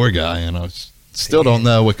the door guy," and I still don't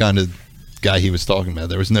know what kind of guy he was talking about.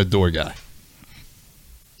 There was no door guy.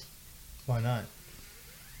 Why not?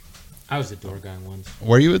 I was a door guy once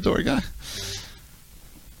Were you a door guy?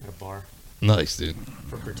 at a bar Nice, dude.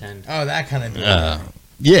 for pretend. Oh, that kind of door.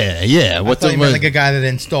 Yeah. I What's thought the you meant like a guy that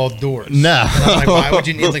installed doors. No. And I'm like, why would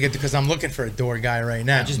you need like a? Because I'm looking for a door guy right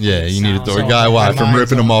now. just- Yeah, you need a door So guy. Why? my From mind's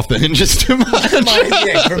ripping them on- off the hinges too much.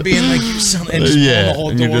 Yeah, for being like you son, and just pulling the whole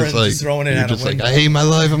and door you're and just like, just throwing it you're out just a like, window. I hate my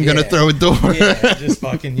life. I'm gonna Yeah. throw a door. Yeah, just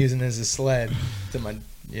fucking using it as a sled to my.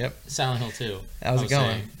 Yep. Silent Hill 2. How's I it was going?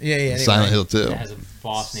 saying. Yeah. Anyway. Silent Hill too. It has a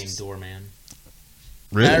boss named Doorman.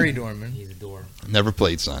 Really? Harry Dorman. He's a door. Never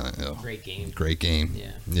played Silent Hill. Great game. Great game.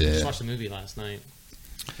 Yeah. Yeah. Just watched the movie last night.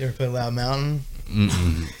 You ever play Loud Mountain?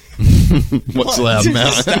 Mm-mm. What's Loud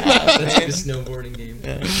Mountain? That's like a snowboarding game.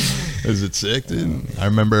 Is it sick, dude? I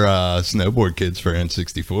remember Snowboard Kids for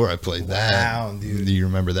N64. I played that. Wow, dude. Do you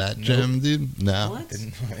remember that, Jim, dude? No. What?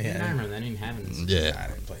 Didn't, I yeah. remember that. I didn't even have it. Yeah. I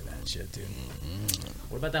didn't play that shit, dude.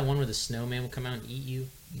 What about that one where the snowman will come out and eat you?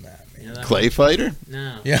 Nah, You man. know that Clay Fighter?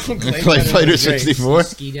 No. Yeah, Clay Fighter was great. 64? You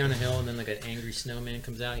ski down a hill and then like an angry snowman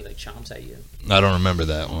comes out. He like chomps at you. I don't remember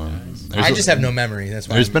that one. I just have no memory. That's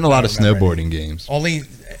why There's been a lot of snowboarding games. Only.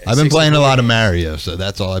 I've been playing a lot of Mario, so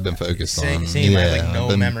that's all I've been focused on. Same, I have, like, no I've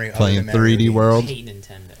been memory other playing than Mario 3D games. World. Hate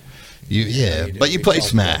Nintendo. Yeah, you do. but you We play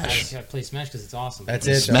talked about I Smash. just gotta play Smash because it's awesome. That's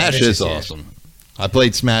it. Smash It's is just- yeah. awesome. I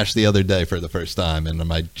played Smash the other day for the first time, and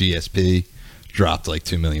my GSP dropped like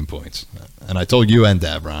 2 million points. And I told you and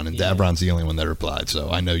Davron, and Yeah. Davron's the only one that replied, so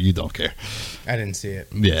I know you don't care. I didn't see it.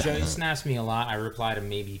 Yeah. Joe snaps me a lot. I reply to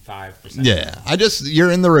maybe 5%. Yeah.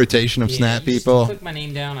 You're in the rotation of Yeah, Snap you just people. Click my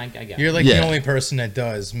name down. I got You're it. like Yeah. the only person that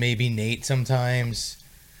does. Maybe Nate sometimes.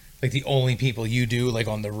 Like the only people you do, like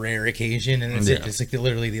on the rare occasion, and it's Yeah. it's like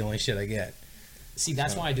literally the only shit I get. See,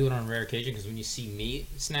 that's why I do it on a rare occasion because when you see me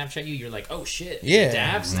Snapchat you, you're like, oh shit. Yeah.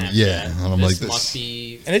 Dab Snapchat. Yeah, and I'm like, this- must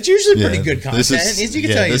be. And it's usually pretty Yeah, good content. this is- As you can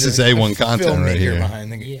yeah, tell, this he's is a A1 content right filmmaker here.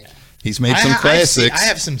 behind the. Yeah. He's made some classics. I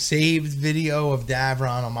have some saved video of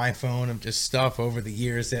Davron on my phone of just stuff over the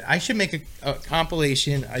years that I should make a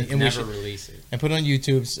compilation and we Never should, release it. and put it on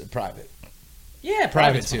YouTube's private. Yeah,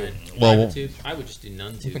 Private private too. too. Well- Private too. I would just do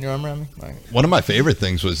none Put too. your arm around me. All right. One of my favorite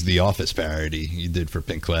things was the Office parody you did for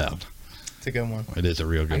Pink Cloud. It's a good one. It is a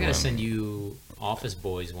real good I gotta one. send you Office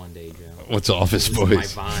Boys one day, Joe. What's Office This is my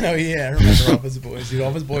Boys? Vine. Oh yeah, I remember Office Boys. Dude,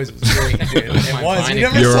 Office Boys was great. Dude. It My was. Vine You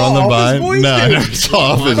never account. You're saw on the Office Vine? Boys, No, I dude? never saw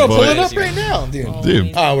Office Bro, pull it Boys. up right now, dude.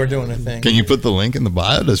 Dude. Oh, we're doing a thing. Can you put the link in the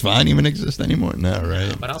bio? Does Vine even exist anymore? No,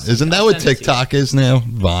 right? but I'll Isn't that I'll what send it to you. TikTok is now?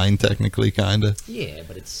 Vine, technically, kind of. Yeah,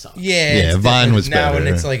 but it sucks. Yeah, Yeah, it's Vine different was now, and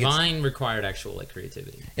better. it's like Vine required actual like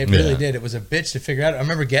creativity. it really Yeah. did. It was a bitch to figure out. I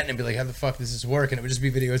remember getting it and be like, "How the fuck does this work?" And it would just be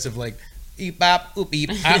videos of like, "Eep bop, oop beep,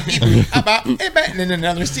 op beep, boop, op bop, eep bop," and then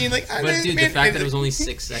another scene like. But dude, the fact that it was only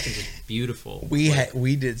 6 seconds is beautiful.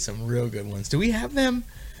 we did some real good ones. Do we have them?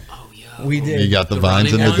 Oh yeah. We did. You got the The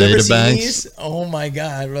Vines in running the one? Remember data seeing banks. these? Oh my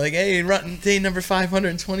god! We're like, hey, run day number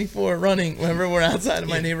 524 running. Whenever we're outside of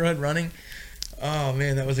my neighborhood running. Oh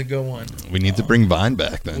man, that was a good one. We need to bring Vine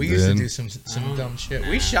back then, We used to dude. do some Oh, dumb shit. nah.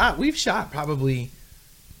 We've shot probably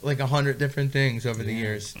like 100 different things over the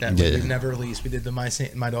years that Yeah. we've never released. We did the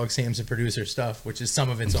my dog Sam's a producer stuff, which is some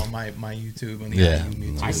of it's on my YouTube on the Yeah.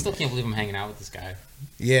 YouTube. I still can't believe I'm hanging out with this guy.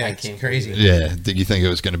 Yeah, I it's can't crazy. believe Yeah. Did you think it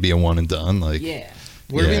was going to be a one and done? Like, Yeah.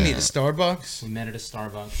 Where did Yeah. we meet? The Starbucks. We met at a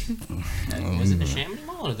Starbucks. Was it the Chamonix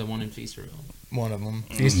Mall or the one in Feasterville? One of them.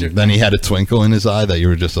 then he had a twinkle in his eye that you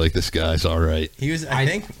were just like, this guy's all right. He was. I I-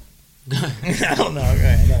 think. I don't know. I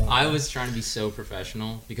don't know. I was trying to be so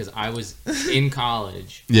professional because I was in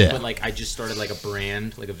college. Yeah. But like I just started like a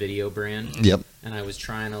brand, like a video brand, Yep. and I was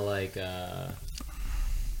trying to like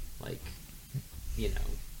you know,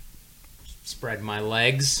 spread my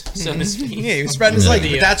legs, so to speak. Yeah, he was spreading his Yeah. legs.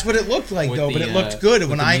 But that's what it looked like, With though. the, But it looked uh, good with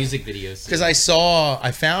when the I. music videos Because too.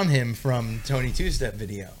 I found him from Tony Two Step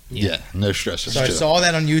video. Yeah. No stress. So I saw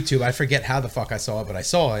that on YouTube. I forget how the fuck I saw it, but I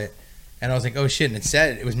saw it, and I was like, "Oh shit!" And it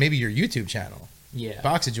said it was maybe your YouTube channel, Yeah.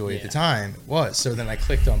 Boxajoy at the Yeah. time. It was. So then I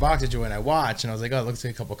clicked on Boxajoy and I watched, and I was like, "Oh, it looks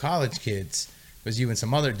like a couple college kids." It was you and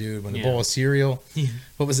some other dude with a Yeah. bowl of cereal. Yeah.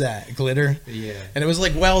 What was that? Glitter. Yeah. And it was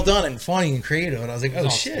like well done and funny and creative. And I was like, It was "Oh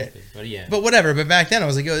all shit!" stupid, but yeah. But whatever. But back then I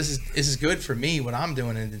was like, "Yo, this is good for me. What I'm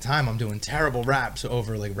doing." And at the time, I'm doing terrible raps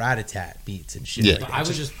over like rat-a-tat beats and shit. Yeah. Like,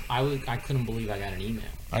 But I couldn't believe I got an email.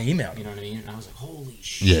 I emailed. You know what I mean? And I was like, holy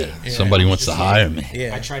shit. Yeah. Yeah. Somebody I was wants to just hire like- me.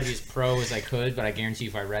 Yeah. I tried to be as pro as I could, but I guarantee you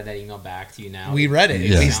if I read that email back to you now. We read it.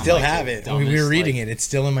 Yeah. We sound still like have the it. We were dumbest, reading like, it. It's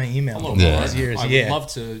still in my email. Hello, from Yeah. all Mark. those years. I would Yeah. love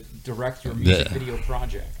to direct your music Yeah. video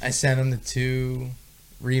project. I sent him the 2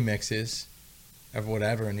 remixes of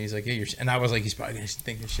whatever, and he's like, "Yeah, you're," and I was like, "He's probably gonna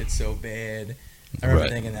think this shit's so bad." I remember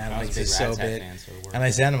Right. thinking that, I like, was a big this is so Rat-a-Tat big. fan, so it worked. And I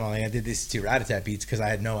said to him, like, I did these 2 Rat-a-Tat beats because I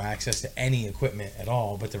had no access to any equipment at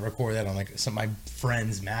all, but to record that on like my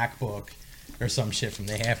friend's MacBook or some shit from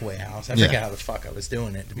the halfway house. I Yeah. forget how the fuck I was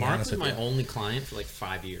doing it. To be Mark honest was with my you, only client for like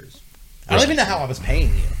 5 years. I don't even know how I was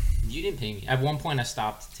paying you. You didn't pay me. At one point, I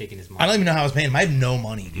stopped taking his money. I don't even know how I was paying him. I had no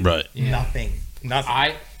money, dude. Right. Yeah. Nothing.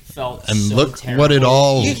 I felt And so look terrible what it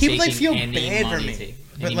all- He would like taking feel any bad for money me. take-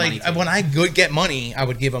 But any like money take. when I would get money, I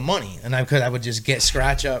would give him money, and I would just get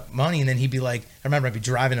scratch up money, and then he'd be like, I remember I'd be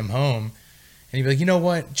driving him home, and he'd be like, you know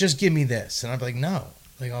what, just give me this, and I'd be like, no,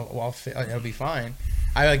 like it'll be fine.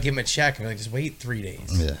 I would give him a check and be like, just wait 3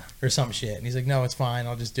 days, Yeah. or some shit, and he's like, no, it's fine,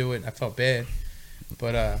 I'll just do it. And I felt bad,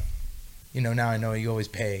 but now I know you always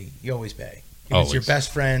pay. You always pay. If it's your Always.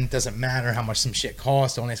 best friend, doesn't matter how much some shit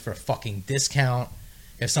costs. Don't ask for a fucking discount.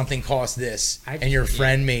 If something costs this and your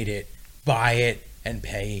friend made it, buy it and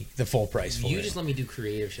pay the full price for You it. just let me do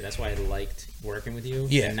creative shit. That's why I liked working with you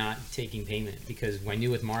Yeah. and not taking payment, because when I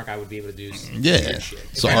knew with Mark, I would be able to do Yeah. weird shit.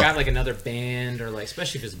 If So- I got like another band or like,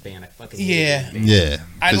 especially if it's a band, I fucking hate Yeah. band. Yeah,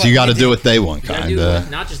 I because like- you got to I do did- what they want, You gotta kind do of.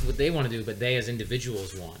 not just what they want to do, but they as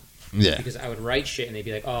individuals want. Yeah, Because I would write shit and they'd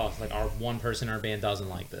be like, oh, like our one person in our band doesn't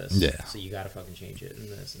like this. Yeah. So you gotta fucking change it and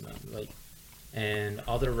this and that. Like, and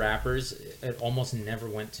other rappers, it almost never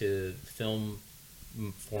went to film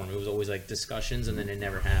form. It was always like discussions and then it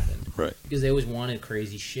never happened. right. Because they always wanted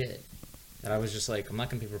crazy shit. And I was just like, I'm not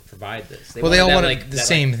gonna be able to provide this. Well, they all that, wanted like, the that,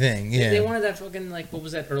 same like, thing. They Yeah. wanted that fucking, like, what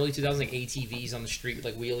was that, early 2000s, like ATVs on the street with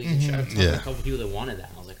like wheelies and shit. I was talking to Yeah. a couple people that wanted that.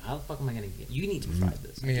 I was like, how the fuck am I gonna get? You need to provide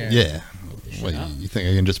this. Yeah. Yeah. Shut What, up. you think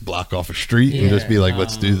I can just block off a street and just be like,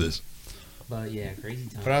 let's do this? But yeah, crazy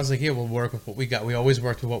time. But I was like, yeah, we'll work with what we got. We always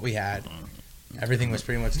worked with what we had. Everything was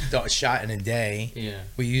pretty much shot in a day. Yeah,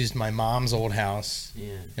 We used my mom's old house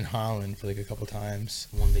yeah. in Holland for like a couple times.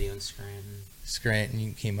 One video in Scranton.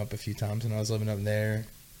 Scranton came up a few times when I was living up there.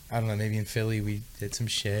 I don't know, maybe in Philly we did some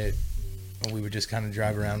shit. Or we would just kind of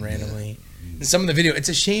drive around randomly. And some of the video, it's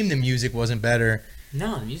a shame the music wasn't better.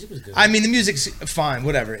 No, the music was good. I mean, the music's fine,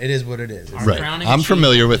 whatever. It is what it is. It's Our Right. Crowning I'm Chief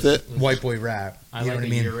familiar with was- it. was- white boy rap. I You know like what I a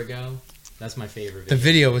mean? year ago. That's my favorite The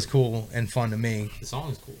video. video was cool and fun to me. The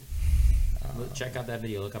song is cool. Check out that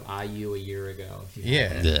video. Look up IU a year ago. If you Yeah,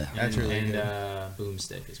 haven't. Yeah. that's and, really and good.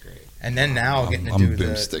 Boomstick is great. And then now getting to I'm do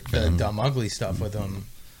Boomstick the fan. dumb ugly stuff with them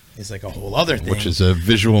is like a whole other thing. Which is a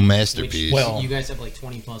visual masterpiece. well- You guys have like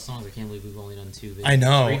 20 plus songs. I can't believe we've only done 2 videos. I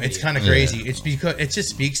know 3 it's videos. kind of crazy. It's because it just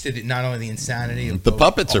speaks to not only the insanity of the both-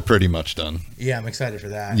 puppets are pretty much done. Yeah, I'm excited for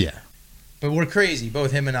that. Yeah. But we're crazy,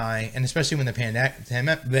 both him and I, and especially when the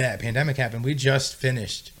pandemic happened, we just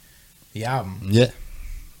finished the album. Yeah.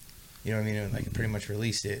 You know what I mean? Like pretty much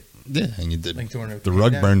released it. Yeah. And you did Like during the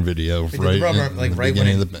rug burn video We did right, the rubber, in like the right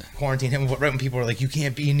beginning when of the quarantine hit, right when people were like, "You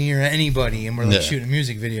can't be near anybody," and we're like Yeah. shooting a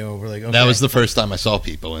music video. We're like, okay. That was the first time I saw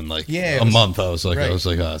people in like Yeah, it a was- month. I was like, right.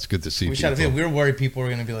 oh, it's good to see we shot a people. video. We were worried people were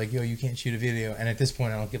gonna be like, "Yo, you can't shoot a video," and at this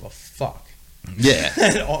point, I don't give a fuck. Yeah.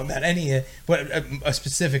 About any, but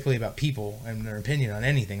specifically about people and their opinion on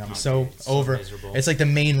anything. I'm Oh, so dude, it's so over. miserable. It's like the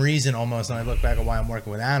main reason almost. And I look back at why I'm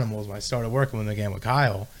working with animals. When I started working with them again with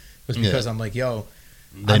Kyle, was because I'm like, yo,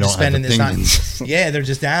 They I'm don't just spending have this time. opinions. Yeah, they're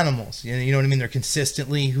just animals. You know what I mean? They're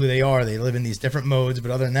consistently who they are. They live in these different modes,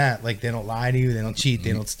 but other than that, like they don't lie to you, they don't cheat,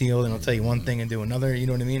 they don't steal, they don't tell you one thing and do another. You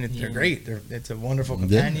know what I mean? They're Yeah. great. It's a wonderful Yeah.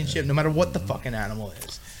 companionship, no matter what the fucking animal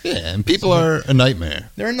is. Yeah, and people are a nightmare.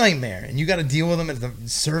 They're a nightmare, and you got to deal with them as they're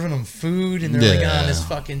serving them food, and they're like, Yeah. "Oh, this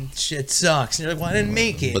fucking shit sucks." And you're like, "Well, I didn't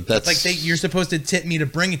make it." But that's- like you're supposed to tip me to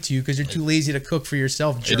bring it to you because you're too lazy to cook for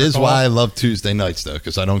yourself. It jerk is off. why I love Tuesday nights though,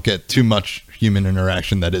 because I don't get too much human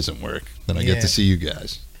interaction that isn't work. Then I Yeah. get to see you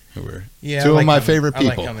guys, who are Yeah, two I of like my coming- favorite I like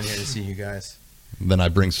people. coming here to see you guys. Then I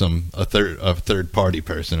bring a third party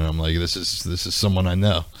person, and I'm like, this is someone I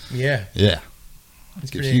know. Yeah, Yeah,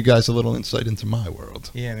 it's gives pretty. you guys a little insight into my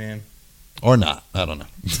world, Yeah, man. or not. I don't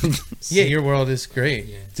know. Yeah, your world is great.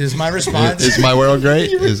 Yeah. Is my response? Is my world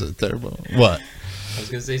great? Is it terrible? What? I was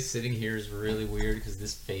gonna say sitting here is really weird because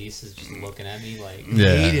this face is just looking at me like.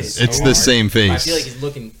 Yeah, hate it it's so the hard. same I face. feel like he's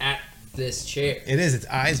looking at this chair. It is. Its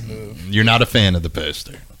eyes move. You're not a fan of the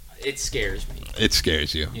poster. It scares me. It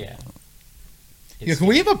scares you. Yeah. Yeah, can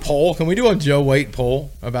we have a poll? Can we do a Joe White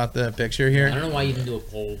poll about the picture I here? don't know why you didn't do a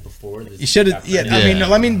poll before this. You should have. Yeah, I mean, Yeah.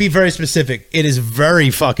 let me be very specific. It is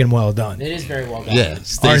very fucking well done. It is very well done. Yeah,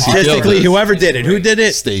 Stacey Artistically, killed it. whoever did it, who did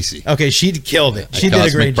it? Stacy. Okay, she killed it. She At did a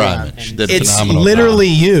Cosmic great Prime. job. She did a It's phenomenal literally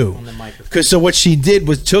job. you. On the microphone. Because so what she did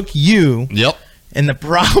was took you, Yep. and the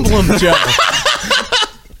problem, Joe,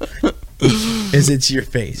 is it's your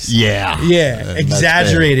face. Yeah. Yeah, And that's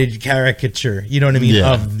exaggerated caricature. You know what I mean?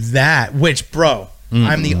 Yeah. Of that, which, bro,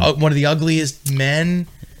 I'm the one of the ugliest men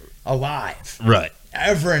alive Right.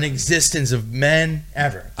 ever in existence of men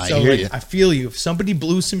ever. I So hear like, you. I feel you. If somebody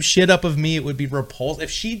blew some shit up of me, it would be repulsive.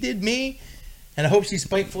 If she did me, and I hope she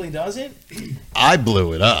spitefully doesn't, I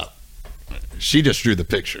blew it up. She just drew the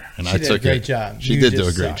picture, and she I did took a great it. job. She You did do a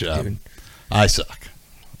just great suck, job. dude. I suck,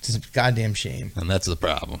 It's a goddamn shame. and that's the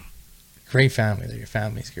problem. Great family. Though. Your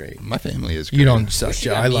family's great. My family is. Great. You don't We suck, should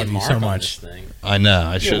Joe. have I me love and you Mark so on much. this thing. I know.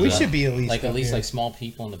 I Yeah, should. we should be at least Like at up least here. like small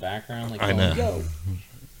people in the background. Like I going, know. Yo.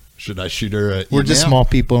 Should I shoot her? An We're just email? small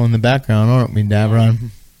people in the background, aren't we,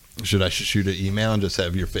 Davron? Should I shoot an email and just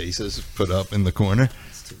have your faces put up in the corner?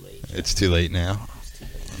 It's too late. It's too late now.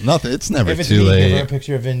 Nothing. It's never If it's too me, give her a late.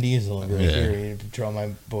 picture of Vin Diesel and be like, Yeah. here, draw my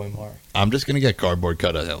boy Mark. I'm just gonna get cardboard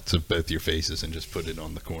cutouts of both your faces and just put it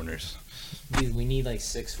on the corners. Dude, we need like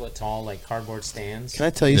 6 foot tall like cardboard stands. Can I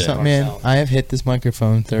tell you Yeah. something, man? Ourselves. I have hit this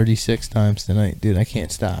microphone 36 times tonight, dude. I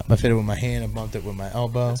can't stop. I've hit it with my hand. I bumped it with my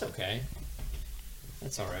elbow. That's okay.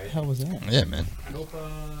 That's all What the right. hell was that? Yeah, man. I hope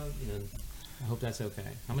I hope that's okay.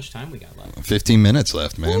 How much time we got left? 15 minutes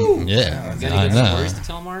left, man. Woo! Yeah, You got I any good stories know. to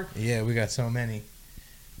tell, Mark? Yeah, we got so many.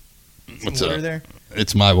 What's Some water up? there?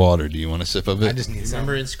 It's my water. Do you want a sip of I it? just need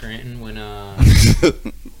Remember some. in Scranton when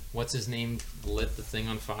what's his name lit the thing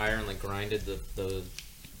on fire and like grinded the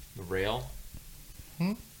rail?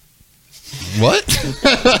 What?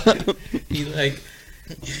 He like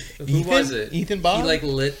who Ethan? was it? Ethan Bob? He like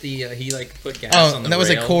lit the he like put gas Oh, on the that was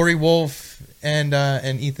rail, like Corey Wolf and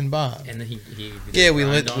Ethan Bob. and then he Yeah, we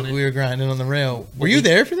grind lit. on it. We were grinding on the rail. Were Well, you he-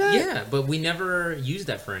 there for that? Yeah, but we never used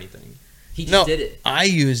that for anything. He just No, did it. I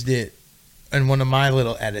used it in one of my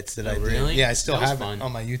little edits that Oh, I did. really? Yeah, I still That was have fun. it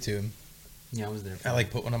on my YouTube. Yeah, I was there. For I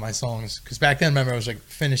like put one of my songs because back then, remember, I was like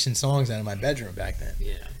finishing songs out of my bedroom back then.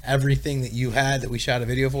 Yeah. Everything that you had that we shot a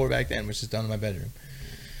video for back then was just done in my bedroom.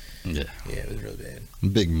 Yeah, Yeah, it was really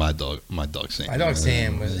bad. big my dog Sam. My dog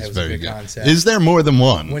Sam was- It's that was a good concept. Is there more than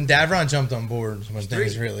one? When Davron jumped on board, when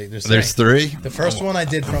things three. really There's three. The first one I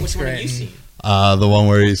did from Which one have you Scranton. seen? The one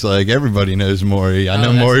where he's like, everybody knows Maury. I Oh, know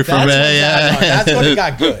that's- Maury from That's when AA. that's when it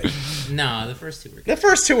got good. No, the first two were The good.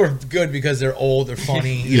 first two were good because they're old, they're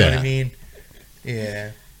funny. You know what Yeah. I mean? Yeah.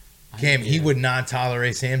 Cam, he Yeah. would not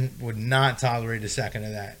tolerate. Sam would not tolerate a second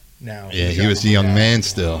of that. Now, Yeah, He's he was a like, young man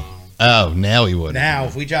still. Oh, now he wouldn't. Now,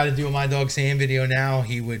 if we try to do a My Dog Sam video now,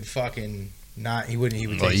 he would fucking not. He wouldn't. He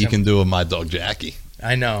would. Well, take you some- can do a my dog Jackie.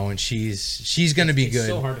 I know, and she's gonna be It's good.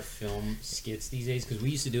 so hard to film skits these days because we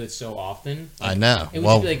used to do it so often. I know. It would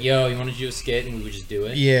Well, just be like, "Yo, you want to do a skit?" and we would just do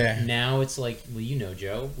it. Yeah. Now it's like, well, you know,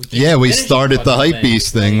 Joe. We can't yeah, we finish started the fucking hype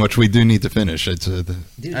beast thing, Like, which we do need to finish. It's a dude,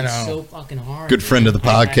 I it's know. so fucking hard. good friend of the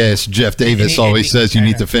man. podcast, Jeff Davis, and always he- says you I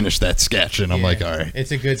need know. to finish that sketch, and I'm Yeah. like, all right. It's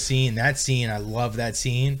a good scene. That scene, I love that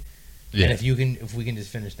scene. Yeah. And if we can just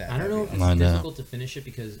finish that. I don't know if I it's know. difficult to finish it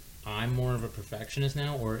because I'm more of a perfectionist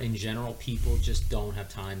now, or in general, people just don't have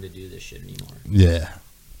time to do this shit anymore. Yeah.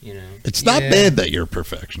 You know, It's not Yeah. bad that you're a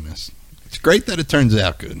perfectionist. It's great that it turns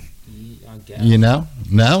out good. I guess. You know?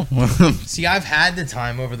 No? See, I've had the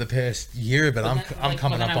time over the past year, but I'm But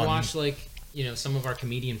coming then up I on. watch like some of our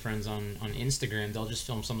comedian friends on Instagram. They'll just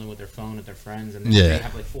film something with their phone at their friends, and Yeah. they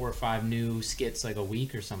have like 4 or 5 new skits like a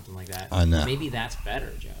week or something like that. I know. Maybe that's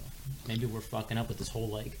better, Joe. Maybe we're fucking up with this whole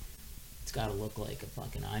like it's got to look like a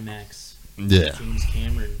fucking IMAX Yeah. James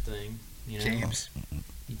Cameron thing. You know, James.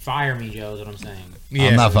 You fire me, Joe. Is what I'm saying. Yeah,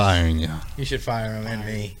 I'm not firing you. You should fire him and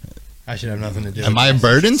me. I should have nothing to do. Am with I a this.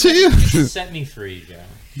 burden to you? Set me free, Joe.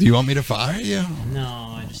 Do you want me to fire you?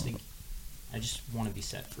 No, I just want to be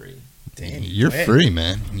set free. Damn, he You're quit. free,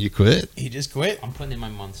 man. You quit. He just quit. I'm putting in my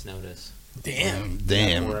month's notice. Damn. We got 4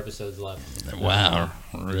 Damn. episodes left. Wow.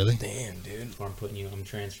 Really? Damn, dude. Or I'm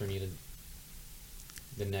transferring you to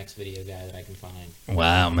the next video guy that I can find.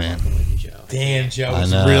 Wow, I'm man. working with you, Joe. Damn, Joe I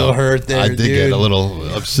was know. real hurt there, I did dude. get a little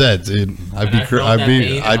upset, dude. I'd And be, I felt I'd that be,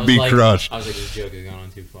 pain, and I'd I be was like- crushed. I was like, this joke has gone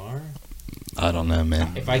on too far. I don't know,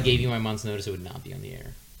 man. If I gave you my month's notice, it would not be on the air.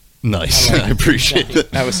 Nice. I like I it. appreciate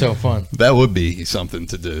it. That was so fun. That would be something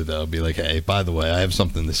to do, though. Be like, hey, by the way, I have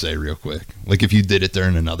something to say real quick. Like if you did it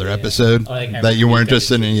during another Yeah. episode, Like every that you weren't week I just just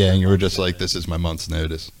sitting, do yeah, and you were something just like, that. this is my month's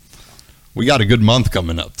notice. We got a good month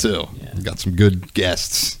coming up, too. Yeah. We got some good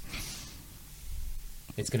guests.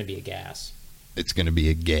 It's gonna be a gas. It's going to be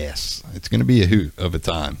a gas. It's going to be a hoot of a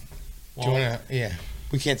time. Do you wanna? Yeah.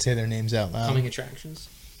 We can't say their names out loud. Coming attractions.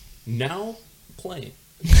 Now playing.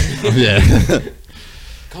 Yeah.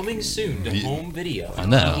 Coming soon to Yeah. home video. I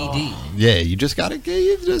know. DVD. Yeah, you just got to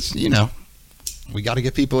get, we got to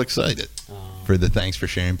get people excited for the Thanks for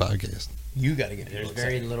Sharing podcast. You got to get. There's people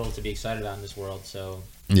very excited. little to be excited about in this world, so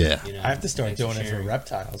Yeah. you know. I have to start thanks doing it for sharing.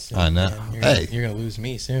 reptiles. Soon, I know. man. Hey. You're gonna lose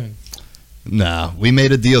me soon. No, we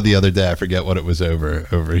made a deal the other day. I forget what it was over.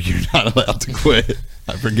 You're not allowed to quit.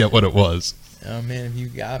 I forget what it was. Oh man, if you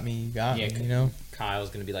got me, you got me. You know. Kyle's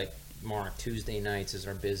gonna be like, Mark, Tuesday nights is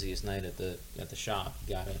our busiest night at the shop.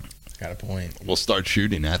 You got it. Got a point. We'll start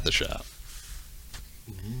shooting at the shop.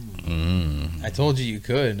 I told you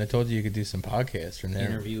could. I told you could do some podcasts from there.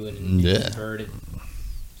 Interview an Yeah. inverted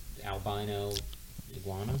albino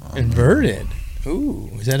iguana. Inverted. Ooh,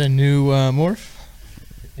 is that a new morph?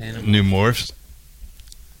 And New morphs.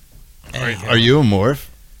 Anyhow. Are you a morph?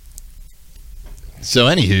 So,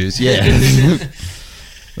 anywho's, yeah.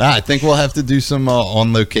 I think we'll have to do some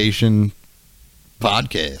on location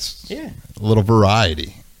podcasts. Yeah, A little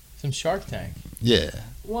variety. some Shark Tank. Yeah.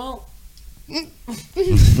 well,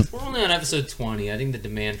 we're only on episode 20. I think the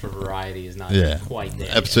demand for variety is not Yeah. quite there.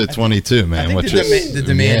 Episode 22, man. I think which the, is the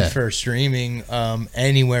demand yeah. for streaming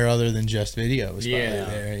anywhere other than just video is probably Yeah.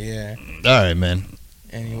 there. Yeah. All right, man.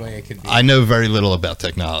 Anyway, it could be. I know very little about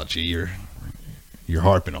technology. You're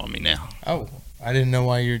harping on me now. Oh, I didn't know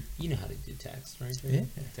why you're. You know how to do text, right? Joe? Yeah.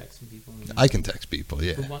 Texting people. I can text people.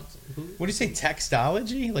 Yeah. Who wants? Who? What do you say?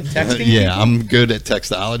 Textology? Like texting? Yeah, people? I'm good at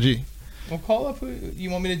textology. Well, call up. Who you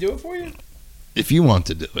want me to do it for you? If you want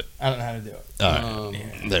to do it. I don't know how to do it. All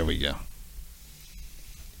right. Um, There we go.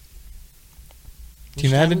 Do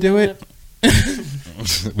you know how to do it?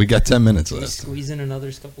 We got 10 minutes Can we left. squeeze in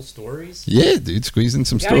another couple stories? Yeah, dude, squeezing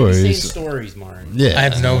some You gotta be saying stories. stories, Mark. Yeah. I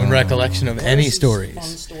have no recollection of any Fun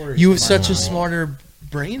stories. stories. You have Mark. such a smarter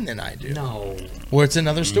brain than I do. No, Where it's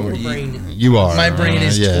another story. Your brain You are. My brain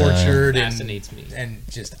is yeah. tortured fascinates me. and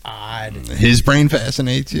just odd. His brain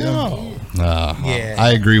fascinates you? No. Yeah.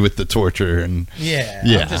 I agree with the torture and Yeah,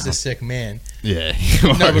 Yeah. I'm just a sick man. yeah. No, you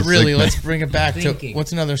are but a really, sick let's bring it back to Thinking.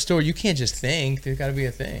 what's another story. You can't just think. There's got to be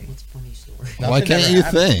a thing. What's a funny story? man. Why Nothing can't ever you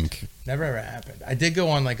happened. think? Never ever happened. I did go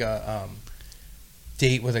on like a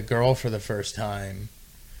date with a girl for the first time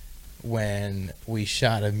when we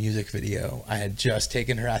shot a music video. I had just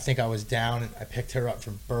taken her. I think I was down. I picked her up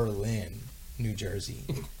from Berlin, New Jersey,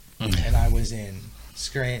 and I was in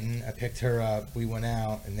Scranton. I picked her up. We went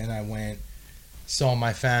out, and then I went, saw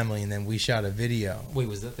my family, and then we shot a video. Wait,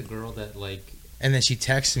 was that the girl that like? And then she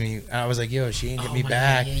texted me. And I was like, "Yo, she ain't hit Oh me my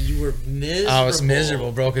back." God, yeah, you were miserable. I was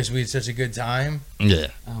miserable, bro, because we had such a good time. Yeah.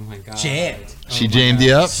 Oh my god. Jammed. She Oh my jammed God.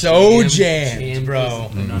 you up? So jammed, Jammed bro.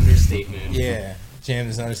 is an understatement. Yeah, jammed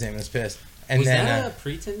is an understatement. I was pissed. And was then that a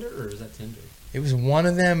pre-Tinder or was that Tinder? it was one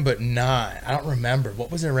of them, but not. I don't remember. What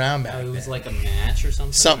was it around back Oh, it was then? like a match or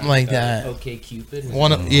something. Something like that. Okay, Cupid.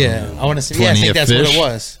 One of, yeah, I want to say. Yeah, I Plenty think of that's what fish. it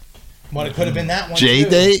was. Well, it could have been that one. J too.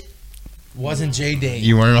 date? Wasn't J date.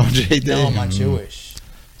 You weren't on J date? No, I'm not Jewish.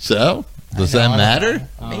 So? Does I know, that I don't matter?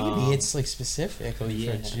 know. Maybe it's like specifically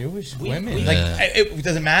yeah. for Jewish We- women. we- Like, Yeah. it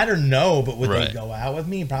doesn't matter. No, but would Right. they go out with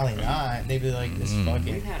me? Probably not. They'd be like, "This We've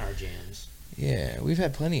fucking." had our jams. Yeah, we've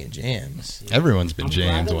had plenty of jams. Everyone's been I'm glad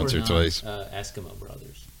jammed that once we're or not, twice. Eskimo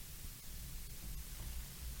brothers.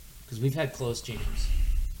 Because we've had close jams,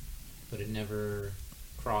 but it never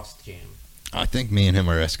crossed jam. I think me and him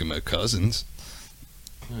are Eskimo cousins.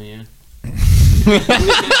 Oh yeah.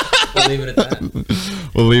 We'll leave it at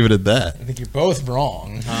that. We'll leave it at that. I think you're both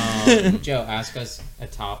wrong. Joe, ask us a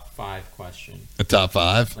top 5 question. A top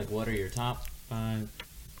 5 Like, what are your top 5?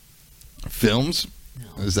 films?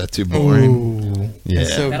 No. Is that too boring? Ooh, Yeah.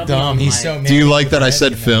 that's so That'll be dumb. on He's my- so. Do you mad like with that I that,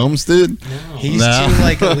 said you know? films, dude? No. He's No. too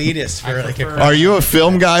like elitist I for like a. prefer- Are you a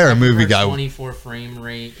film guy or a I movie prefer guy? 24 frame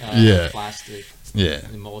rate Yeah. plastic Yeah.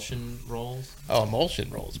 emulsion rolls. Oh, emulsion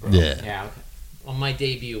rolls, bro. Yeah. Yeah, okay. On my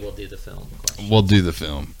debut, we'll do the film question. We'll do the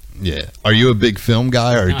film. Yeah. Are you a big film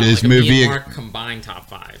guy or No, is like a me movie and Mark combined top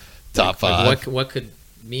 5. top 5? Like what could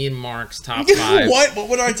me and Mark's top 5? What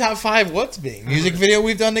would our top 5 what's be? Music video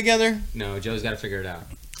we've done together? No, Joe's got to figure it out.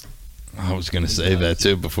 I was going to say that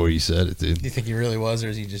too before you said it, dude. Do you think he really was, or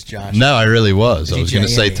is he just Josh? No, I really was. Is I he was going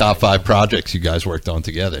to say JMA? top 5 projects you guys worked on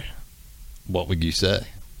together. What would you say?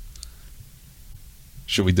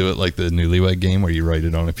 Should we do it like the Newlywed Game where you write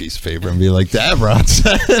it on a piece of paper and be like, Davron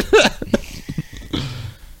said?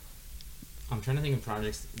 I'm trying to think of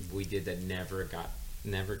projects we did that never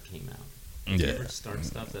came out. Did you Yeah. ever start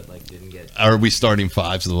stuff that like didn't get? Are we starting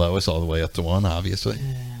 5's the lowest all the way up to 1, obviously? I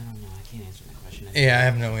don't know. I can't answer that question. Yeah, I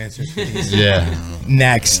have no answers for these. Yeah.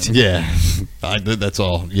 Next. Yeah. That's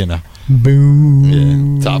all, Boom.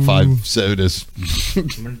 Yeah. Top 5 sodas. I'm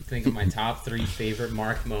gonna think of my top 3 favorite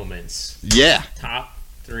Mark moments. Yeah. Top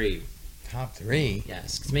 3. Top 3.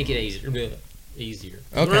 Yes, let's make it easier. Easier.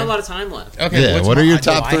 Okay. We don't have a lot of time left. Okay. Yeah, what's what are my- your do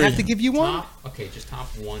top I 3? have to give you one. Just top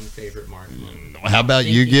 1 favorite Mark moment. How about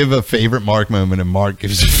you Thinking. give a favorite Mark moment and Mark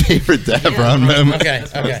gives a favorite Davron moment? Okay,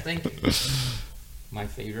 That's what I was okay. thinking. My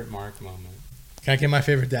favorite Mark moment. Can I get my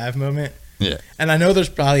favorite Dav moment? Yeah. And I know there's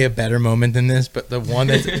probably a better moment than this, but the one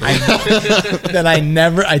that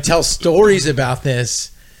I tell stories about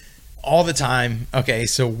this all the time. Okay,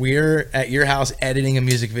 so we're at your house editing a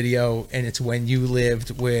music video, and it's when you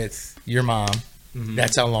lived with your mom. Mhm.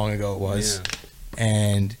 That's how long ago it was. Yeah.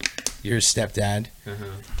 And your stepdad. Uh-huh.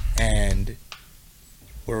 And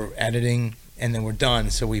we're editing, and then we're done.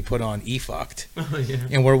 So we put on E-Fucked, Oh, yeah.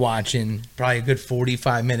 and we're watching probably a good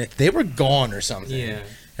 45 minutes. They were gone or something. Yeah.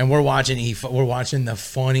 And we're watching we're watching the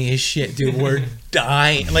funniest shit, dude. We're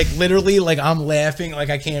dying. Like, literally, like, I'm laughing like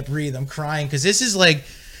I can't breathe. I'm crying because this is like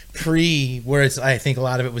where it's, I think a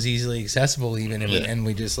lot of it was easily accessible even, and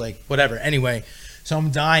we just like whatever. Anyway, so I'm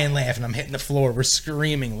dying laughing. I'm hitting the floor. We're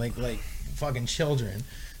screaming like fucking children.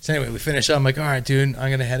 So anyway, we finish up. I'm like, all right, dude, I'm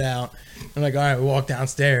gonna head out. I'm like, all right, we walk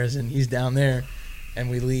downstairs, and he's down there, and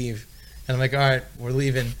we leave. And I'm like, all right, we're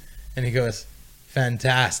leaving. And he goes,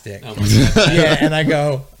 fantastic. Oh, my God. Yeah, and I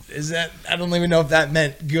go, I don't even know if that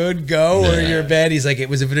meant good go or Yeah. you're bad. He's like, it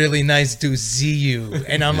was really nice to see you.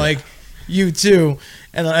 And I'm like, you too.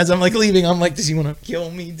 And as I'm like leaving, I'm like, does he want to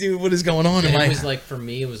kill me, dude? What is going on? And Am it I- was like, for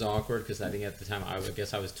me, it was awkward because I think at the time, I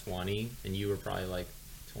guess I was 20 and you were probably like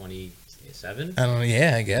 27. I don't know.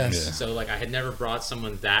 Yeah, I guess. Yeah. So like I had never brought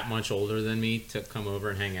someone that much older than me to come over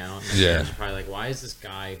and hang out. And my Yeah. parents were probably like, why is this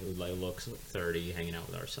guy who like looks 30 hanging out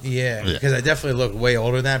with our son? Yeah, Yeah. because I definitely look way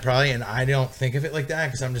older than that probably, and I don't think of it like that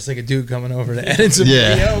because I'm just like a dude coming over to edit some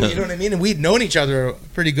Yeah. video. You know what I mean? And we'd known each other a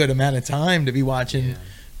pretty good amount of time to be watching Yeah.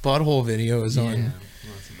 butthole videos Yeah. on.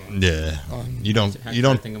 Well, that's a bummer. Yeah. on You don't. How- You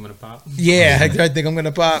don't. think I'm gonna pop? Yeah, I think I'm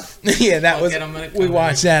gonna pop. Yeah, that Fuck was. it, I'm gonna We come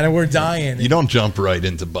watched in. that and we're dying. You don't jump right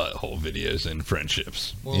into butthole videos and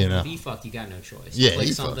friendships. Well, you know. E-fuck, you got no choice. Yeah, Click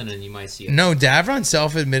E-fuck. something and you might see it. No, Davron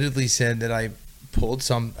self-admittedly said that I pulled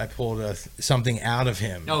something out of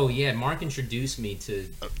him. Oh yeah, Mark introduced me to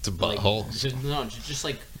To like, buttholes. just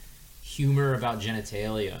like humor about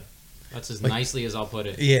genitalia. That's as Like- nicely as I'll put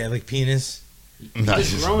it. Yeah, like penis.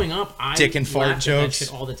 Because Nice. growing up, I Dick and fart laughed at that jokes.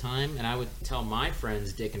 shit all the time, and I would tell my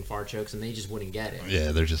friends dick and fart jokes, and they just wouldn't get it.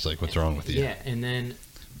 Yeah, they're just like, what's wrong with you? Yeah, and then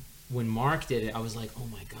when Mark did it, I was like, oh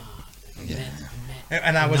my god. I Yeah. met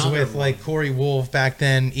And I was another with like one. Corey Wolf back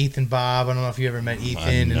then, Ethan Bob. I don't know if you ever met Ethan,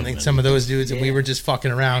 and never like met some of those dudes, and we Yeah. were just fucking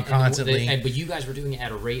around constantly. But you guys were doing it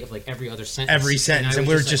at a rate of like every other sentence. Every sentence, I and was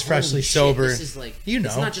we were like, just freshly holy shit, sober. This is like, You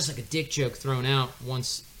it's know. not just like a dick joke thrown out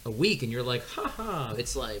once a week, and you're like, haha.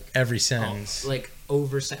 It's like Every sentence. like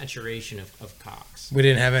oversaturation of cocks. We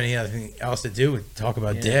didn't have anything else to do but talk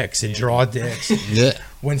about Yeah. dicks and Yeah. draw dicks. Yeah.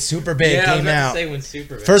 When Superbad came out, Say when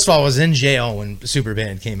Superbad. first of all, I was in jail when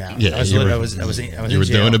Superbad came out. Yeah, I was you lit- were- I was You in were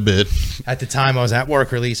jail. doing a bit. At the time, I was at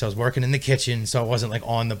work release. I was working in the kitchen, so I wasn't like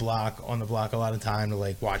on the block a lot of time to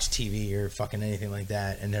like watch TV or fucking anything like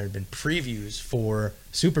that. And there had been previews for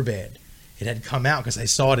Superbad. It had come out because I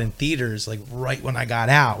saw it in theaters like right when I got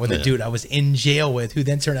out with a Yeah. dude I was in jail with, who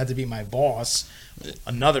then turned out to be my boss.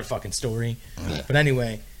 Another fucking story. Yeah. But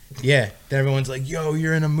anyway, yeah, then everyone's like, "Yo,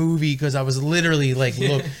 you're in a movie," because I was literally like,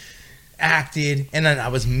 look. Acted, and then I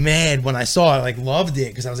was mad when I saw it. Like, loved it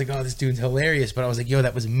because I was like, "Oh, this dude's hilarious." But I was like, "Yo,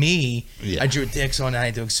 that was me." Yeah. I drew dicks on it. I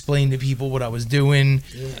had to explain to people what I was doing.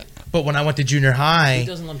 Yeah. But when I went to junior high, Who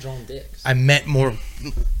doesn't love drawing dicks? I met more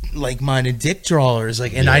like-minded dick drawers.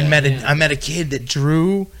 Like, and I Yeah. met a kid that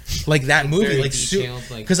drew like that movie, very like detailed,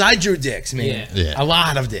 like- because I drew dicks, man. Yeah. Yeah. A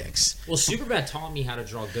lot of dicks, Well, Superbad taught me how to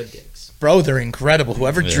draw good dicks. bro. They're incredible.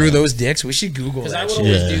 Whoever drew Yeah. those dicks, we should Google 'Cause I that would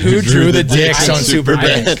shit. always Yeah. do. Who drew the dicks I on started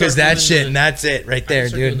Superbad? Because that doing shit, the- and that's it right there, I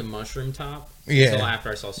started doing dude. the mushroom top Yeah. until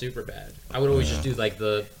after I saw Superbad. I would always just do like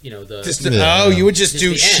the Just Yeah. oh, you would just just do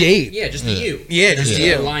the end. shape. Yeah, just the U. Yeah, And then just the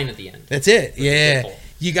you. line at the end. That's it. Yeah. Simple.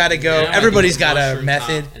 You got to go. And then I would Everybody's do the got a mushroom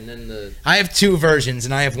method. top, and then the I have two versions,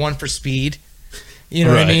 and I have one for speed. You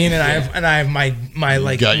know what I Right. mean? And I have my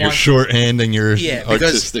like Got your one- shorthand and your yeah, because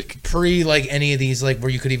artistic. pre like any of these like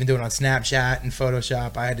where you could even do it on Snapchat and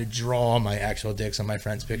Photoshop, I had to draw my actual dicks on my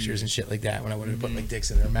friends' pictures and shit like that when I wanted to put like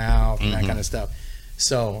dicks in their mouth and that kind of stuff.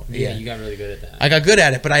 So yeah, you got really good at that. I got good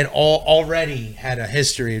at it, but I'd already had a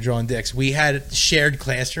history of drawing dicks. We had shared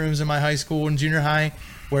classrooms in my high school and junior high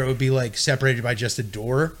where it would be like separated by just a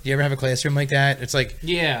door. Do you ever have a classroom like that? It's like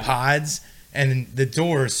Yeah. pods, and the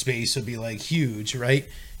door space would be like huge, right?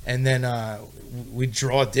 And then we'd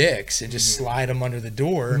draw dicks and just slide them under the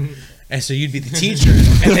door. And so you'd be the teacher,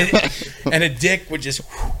 and a dick would just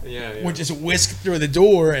Yeah, would just whisk through the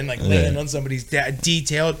door and like land Yeah. on somebody's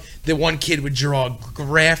detailed. The one kid would draw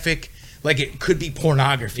graphic, like it could be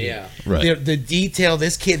pornography. Yeah. Right. The detail.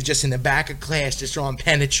 This kid's just in the back of class, just drawing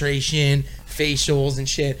penetration, facials, and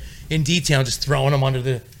shit in detail, just throwing them under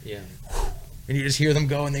the. Yeah. And you just hear them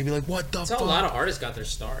go, and they'd be like, "What the That's fuck?" how a lot of artists got their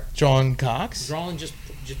start. Drawing cocks. Drawing just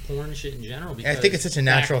just porn and shit in general. I Because think it's such a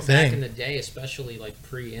natural thing. Back in the day, especially like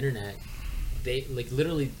pre-internet, they like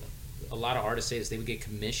literally a lot of artists say this. They would get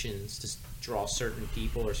commissions to draw certain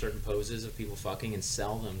people or certain poses of people fucking and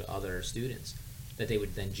sell them to other students that they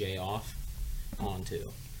would then jay off onto.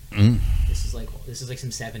 This is like some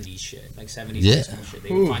 70s shit, like 70s high school shit.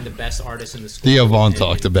 They would find the best artists in the school. Theo Vaughn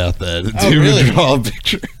talked about that. Oh, really? Would draw a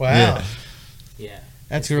picture. Wow. Yeah.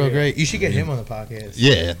 That's real great. You should get him on the podcast.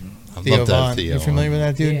 Yeah. I'd Theo love to have Vaughn. Theo You familiar on. with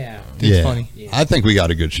that dude? Yeah. Dude's Yeah. funny. Yeah. I think we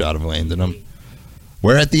got a good shot of landing him.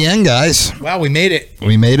 We're at the end, guys. Wow, we made it.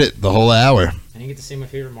 We made it the whole hour. I didn't get to say my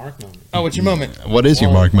favorite Mark moment. Oh, what's your moment? What is your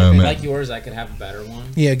Well, Mark if they moment? like yours, I could have a better one.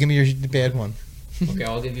 Yeah, give me the bad one. Okay,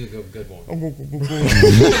 I'll give you a good one.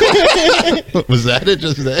 Was that it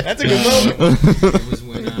just there? That's a good moment. It was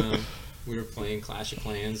when we were playing Clash of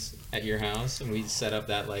Clans at your house, and we set up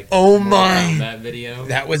that like Oh my. that video.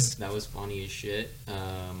 That was funny as shit.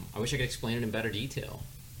 I wish I could explain it in better detail.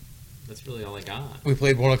 That's really all I got. we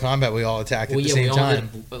played Mortal Kombat. We all attacked at the we same all time.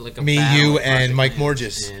 did, like a Me, battle you, of Clash and of Mike Clans,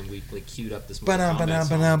 Morges. and we like queued up this. Ba-dum, Mortal Kombat ba-dum,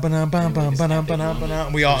 song. ba-dum, ba-dum, And we just ba-dum, had that ba-dum, big ba-dum.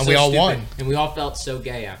 moment. We all- It was we so all stupid, won. and we all felt so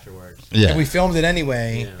gay afterwards. Yeah. And we filmed it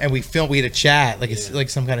anyway, Yeah. and we had a chat, like it's Yeah. like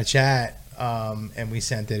some kind of chat, and we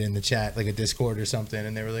sent it in the chat, like a Discord or something,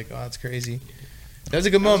 and they were like, "Oh, that's crazy." That was a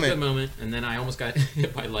good That was a moment. good moment, and then I almost got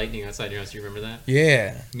hit by lightning outside your house. Do you remember that?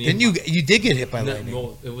 Yeah. Me Didn't and you did get hit by No, lightning?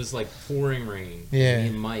 well, it was like pouring rain. Yeah. Me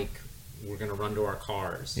and Mike were gonna run to our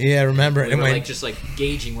cars. Yeah, I remember. We In were my like just like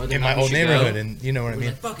gauging whether or in not my we old should neighborhood, go. and you know what I We were mean.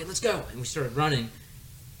 like, fuck it, let's go. And we started running,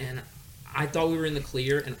 and I thought we were in the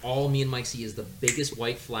clear, and all me and Mike see is the biggest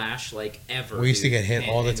white flash like ever. We used to dude. get hit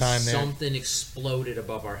all the And time there. Something exploded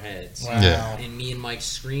above our heads. Wow. Yeah. And me and Mike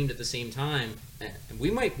screamed at the same time. And we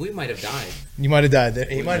might have died. You might have died.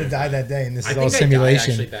 He We might have died that day, and this I is all think I died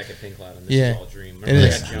simulation. actually back at Pink Cloud, and this Yeah. is all a dream. It Remember I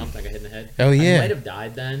is. got jumped, I got hit in the head? Oh, yeah. I might have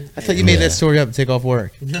died then. I thought you made Yeah. that story up to take off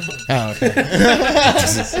work. No. Oh, okay.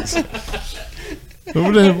 It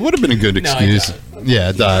would have been a good No, I excuse. got Yeah,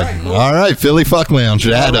 it died. All right, cool. All right, Philly Fuck Lounge.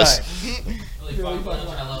 Add All us. right.